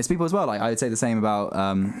 Yeah. And it's people as well. Like I would say the same about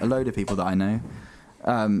a load of people that I know.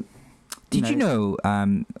 Did you know,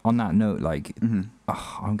 on that note, like,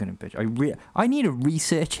 I'm going to bitch. I need a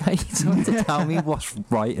researcher. I need someone to tell me what's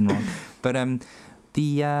right and wrong. But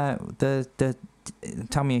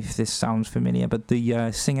tell me if this sounds familiar, but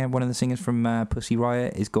the singer, one of the singers from Pussy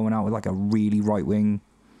Riot is going out with like a really right-wing.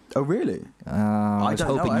 Oh, really? I was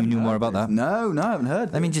hoping you knew more about that. No, I haven't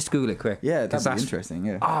heard. Let me just Google it quick. Yeah, that's interesting,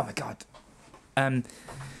 yeah. Oh, my God.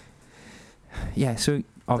 Yeah, so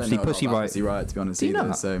obviously Pussy Riot, to be honest,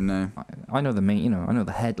 either, so no. I know the main, I know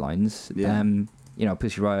the headlines. Yeah.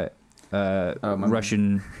 Pussy Riot,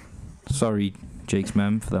 Russian. Sorry, Jake's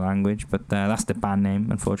mum for the language, but that's the band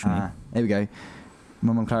name, unfortunately. There we go.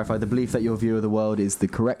 My mum clarified the belief that your view of the world is the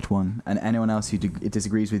correct one, and anyone else who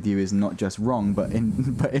disagrees with you is not just wrong, but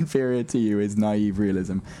inferior to you is naive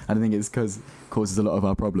realism. I don't think it's because causes a lot of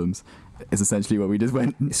our problems. It's essentially what we just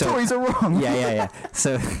went. Stories are wrong. Yeah.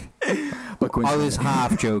 So I was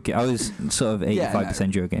half joking. I was sort of 85%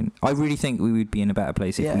 joking. I really think we would be in a better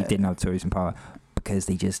place if we didn't have Tories in power, because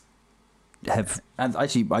they just have. And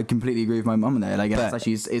actually, I completely agree with my mum there. Like, it's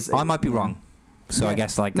actually, I might be wrong, so I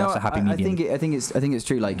guess like that's a happy medium. I think it's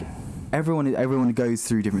true. Like, everyone goes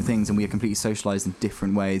through different things, and we are completely socialized in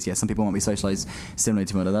different ways. Yeah, some people won't be socialized similarly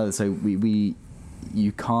to one another, so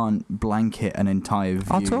you can't blanket an entire view.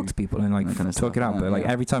 I'll talk to people and like kind of talk it out, but like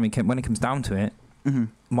every time when it comes down to it,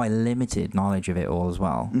 my limited knowledge of it all as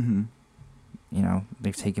well. You know,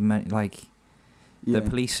 they've taken like the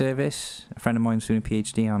police service. A friend of mine's doing a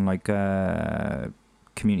PhD on like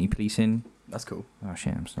community policing. That's cool. Oh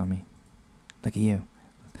shit, I'm sorry. Look at you.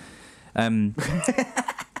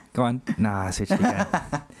 Go on. Nah, I switched again.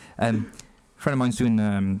 A friend of mine's doing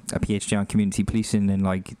a PhD on community policing, and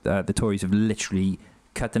like the Tories have literally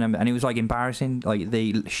cut the number, and it was like embarrassing. Like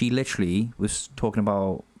she literally was talking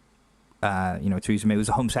about, Theresa May was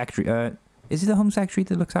the Home Secretary. Is it the Home Secretary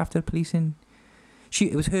that looks after policing?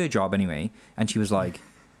 It was her job anyway, and she was like,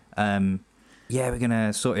 "Yeah, we're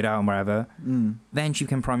gonna sort it out and wherever." Then she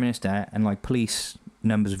became Prime Minister, and like police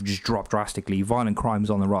numbers have just dropped drastically. Violent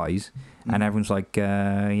crimes on the rise, and everyone's like,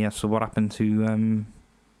 so what happened to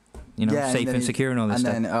safe and secure and all this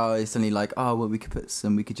stuff? And then it's suddenly like, we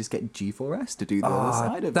could just get G4S to do the other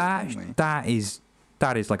side of it. That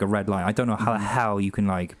is like a red line. I don't know how the hell you can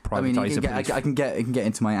like privatize the police. I can get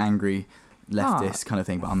into my angry leftist kind of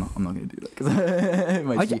thing, but I'm not going to do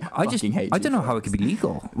that. I don't know how it could be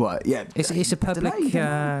legal. What? Yeah, it's a public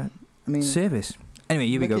service. Anyway,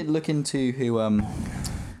 here we go. Look into who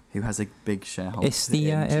has a big shareholder. It's the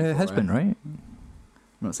her husband, right?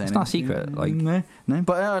 I'm not saying it's not a secret. Like no.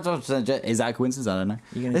 But is that a coincidence? I don't know.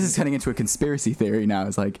 This is turning into a conspiracy theory now.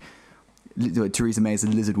 It's like Theresa May is a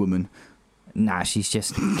lizard woman. Nah, she's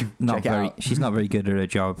just not very. She's not very good at her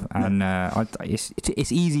job, and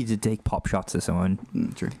it's easy to take pop shots at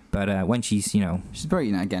someone. True, but when she's she's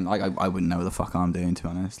very again. I wouldn't know what the fuck I'm doing, to be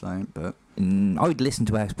honest. Like, but I would listen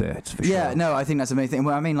to experts for sure. Yeah, no, I think that's the main thing.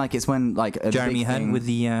 Well, I mean, like it's when like Jeremy Hunt with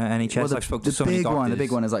the NHS. Well, I spoke to so many doctors. The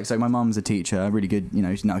big one is like, so my mum's a teacher, really good.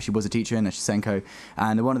 She was a teacher and she's Senko,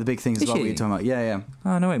 and one of the big things as well we were talking about. Yeah.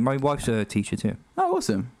 Oh no, wait, my wife's a teacher too. Oh,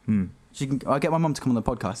 awesome. I'll get my mum to come on the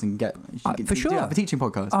podcast and for sure have a teaching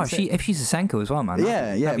podcast. Oh, if she's a Senko as well, man.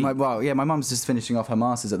 Yeah. My mum's just finishing off her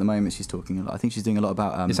masters at the moment. She's talking a lot. I think she's doing a lot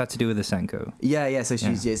about. Is that to do with the Senko? Yeah. So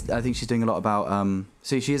I think she's doing a lot about.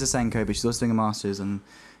 So she is a Senko, but she's also doing a masters and.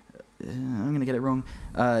 I'm going to get it wrong.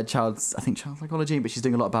 Child psychology, but she's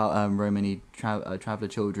doing a lot about Romani traveller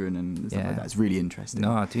children and stuff like that. It's really interesting.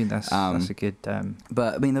 No, dude, that's a good.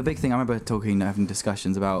 But I mean, the big thing I remember having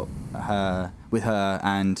discussions about with her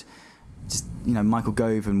and. Just Michael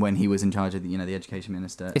Gove, and when he was in charge of the education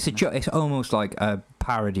minister, it's almost like a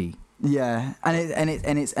parody. Yeah,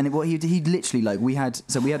 and what he literally like we had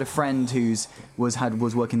a friend who's was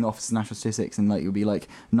working in the Office of National Statistics, and like it would be like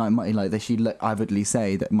she'd avidly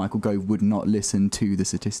say that Michael Gove would not listen to the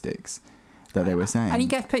statistics that they were saying, and he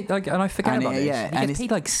gets paid and I forget about it. Yeah, he gets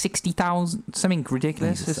paid like 60,000, something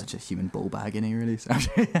ridiculous. He's such a human ball bag, isn't he? Really,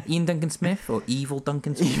 Ian Duncan Smith or Evil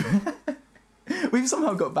Duncan Smith. We've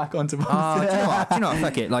somehow got back onto. Do you know what?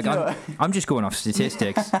 Fuck it. Like I'm just going off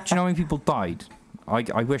statistics. Do you know how many people died?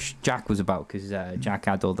 I wish Jack was about, because Jack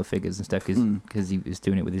had all the figures and stuff because he was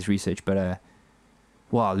doing it with his research. But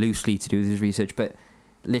loosely to do with his research. But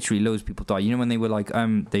literally, loads of people died. You know when they were like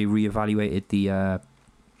they reevaluated the.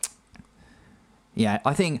 Yeah,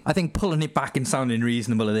 I think pulling it back and sounding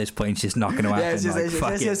reasonable at this point is just not going to happen.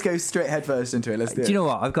 Let's just go straight headfirst into it. Let's do it. Do you know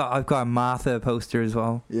what? I've got a Martha poster as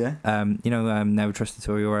well. Yeah. Never Trust the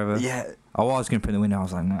Tory or whatever. Yeah. I was going to put in the window. I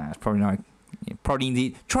was like, nah, it's probably not. Probably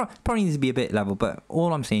needs to be a bit level. But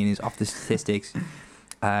all I'm saying is, off the statistics,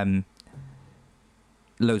 loads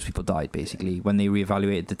of people died basically when they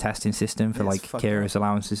reevaluated the testing system for carers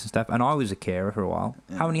allowances and stuff. And I was a carer for a while.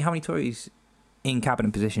 Yeah. How many Tories in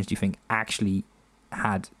cabinet positions do you think actually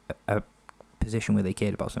had a position where they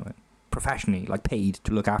cared about someone professionally, like paid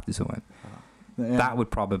to look after someone? That would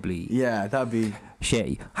probably that'd be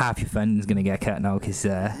shit. Half your funding's gonna get cut now because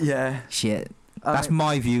shit. That's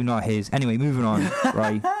my view, not his. Anyway, moving on.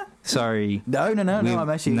 Right, sorry. No. I'm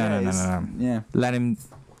actually no. Yeah, let him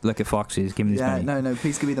look at foxes. Give him his money. No.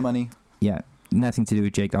 Please give me the money. Yeah, nothing to do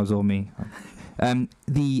with Jake. That was all me.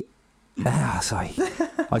 Sorry.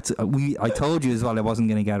 I told you as well I wasn't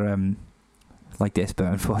gonna get like this, but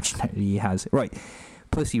unfortunately he has. Right,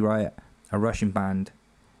 Pussy Riot, a Russian band.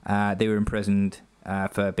 They were imprisoned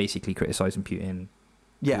for basically criticising Putin.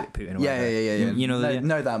 Yeah. Putin. Yeah. You know,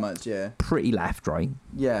 know that much. Yeah. Pretty left, right?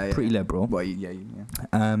 Yeah. Pretty liberal. Well, yeah.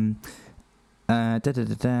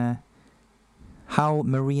 How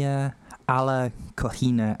Maria Alla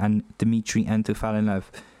Kohina and Dmitry Ento fell in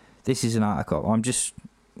love. This is an article. I'm just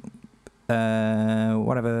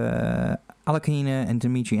whatever. Alla Kohina and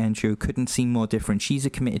Dmitry Ento couldn't seem more different. She's a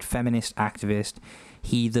committed feminist activist.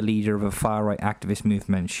 He, the leader of a far-right activist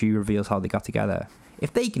movement. She reveals how they got together.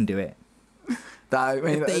 If they can do it,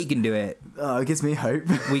 if they can do it, it gives me hope.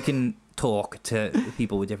 we can talk to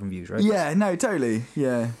people with different views, right? Yeah, no, totally.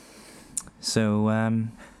 Yeah. So,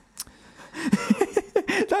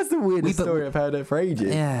 that's the weirdest story I've heard of for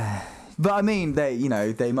ages. yeah. But I mean,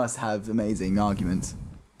 they must have amazing arguments.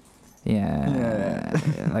 Yeah.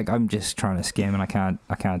 Like, I'm just trying to skim and I can't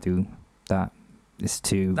do that. It's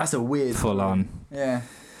too That's a weird full story. on. Yeah.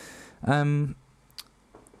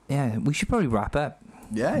 Yeah, we should probably wrap up.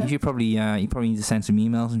 Yeah. You should probably you probably need to send some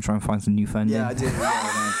emails and try and find some new funding. Yeah, I do. Yeah,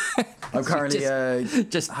 I know. I'm currently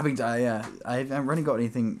just having to. I haven't really got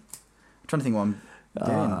anything. I'm trying to think what I'm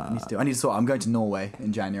doing. I need to sort. I'm going to Norway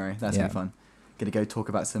in January. That's gonna be fun. Gonna go talk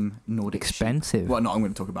about some Nordic expensive. Sheep. Well, no, I'm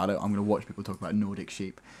going to talk about it. I'm going to watch people talk about Nordic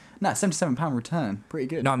sheep. No, £77 return. Pretty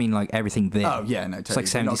good. No, I mean like everything there. Oh yeah, no, totally.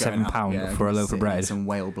 It's like £77 for a loaf of bread. Some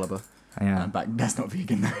whale blubber. Yeah. Back. That's not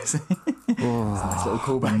vegan though. Is it? Oh, It's a nice little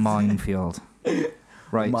callback. Minefield.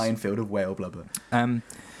 Right. Minefield of whale blubber.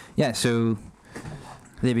 Yeah. So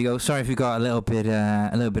there we go. Sorry if we got a little bit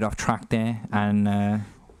off track there, and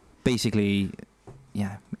basically,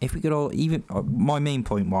 yeah. If we could all, even my main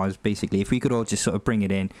point was basically, if we could all just sort of bring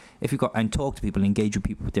it in, if we got and talk to people, engage with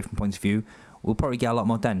people with different points of view, we'll probably get a lot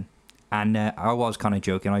more done. And I was kind of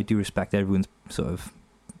joking. I do respect everyone's sort of,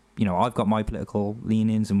 I've got my political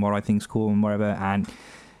leanings and what I think's cool and whatever, and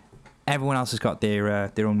everyone else has got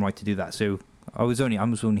their own right to do that. So I was only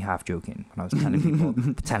half joking when I was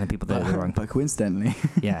telling people that they're wrong. But coincidentally,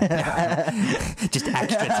 yeah, just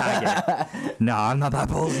extra tag it. No, I'm not that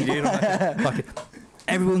ballsy, dude. Like,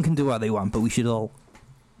 everyone can do what they want, but we should all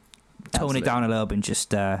tone it down a little bit and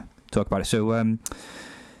just talk about it. So,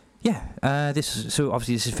 so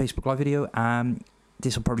obviously this is a Facebook Live video.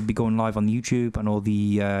 This will probably be going live on YouTube and all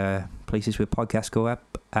the places where podcasts go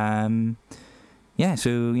up. So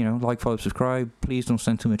like, follow, subscribe. Please don't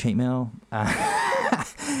send too much hate mail.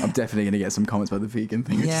 I'm definitely going to get some comments about the vegan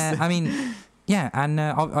thing. Yeah, I mean, yeah, and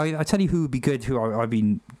I tell you who would be good, who I've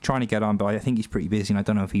been trying to get on, but I think he's pretty busy and I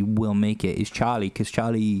don't know if he will make it, is Charlie, because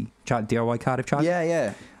Charlie DIY Cardiff Charlie.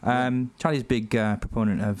 Yeah. Charlie's a big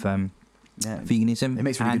proponent of veganism. It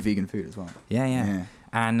makes really good vegan food as well. Yeah.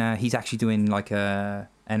 And he's actually doing like an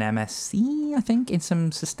MSc, I think, in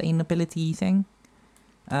some sustainability thing,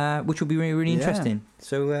 which will be really, really interesting.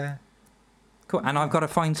 So, cool. And I've got to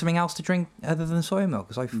find something else to drink other than soy milk,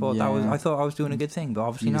 because I thought I thought I was doing a good thing, but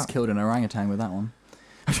obviously you not. just killed an orangutan with that one.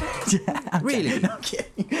 Really? No, I'm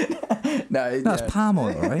kidding. That's palm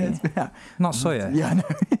oil, right? Yeah. Not soya. Yeah, I know.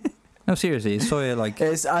 No, seriously, is soya like?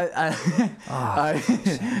 It's no,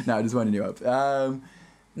 I just winding you up.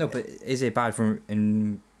 No, but is it bad for I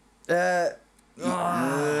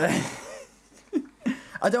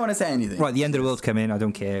don't want to say anything. Right, the end of the world's coming. I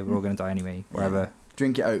don't care. We're all going to die anyway. Wherever.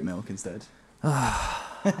 Drink your oat milk instead.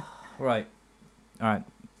 Right. All right.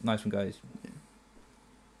 Nice one, guys.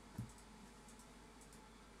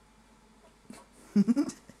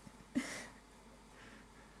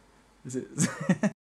 Is it?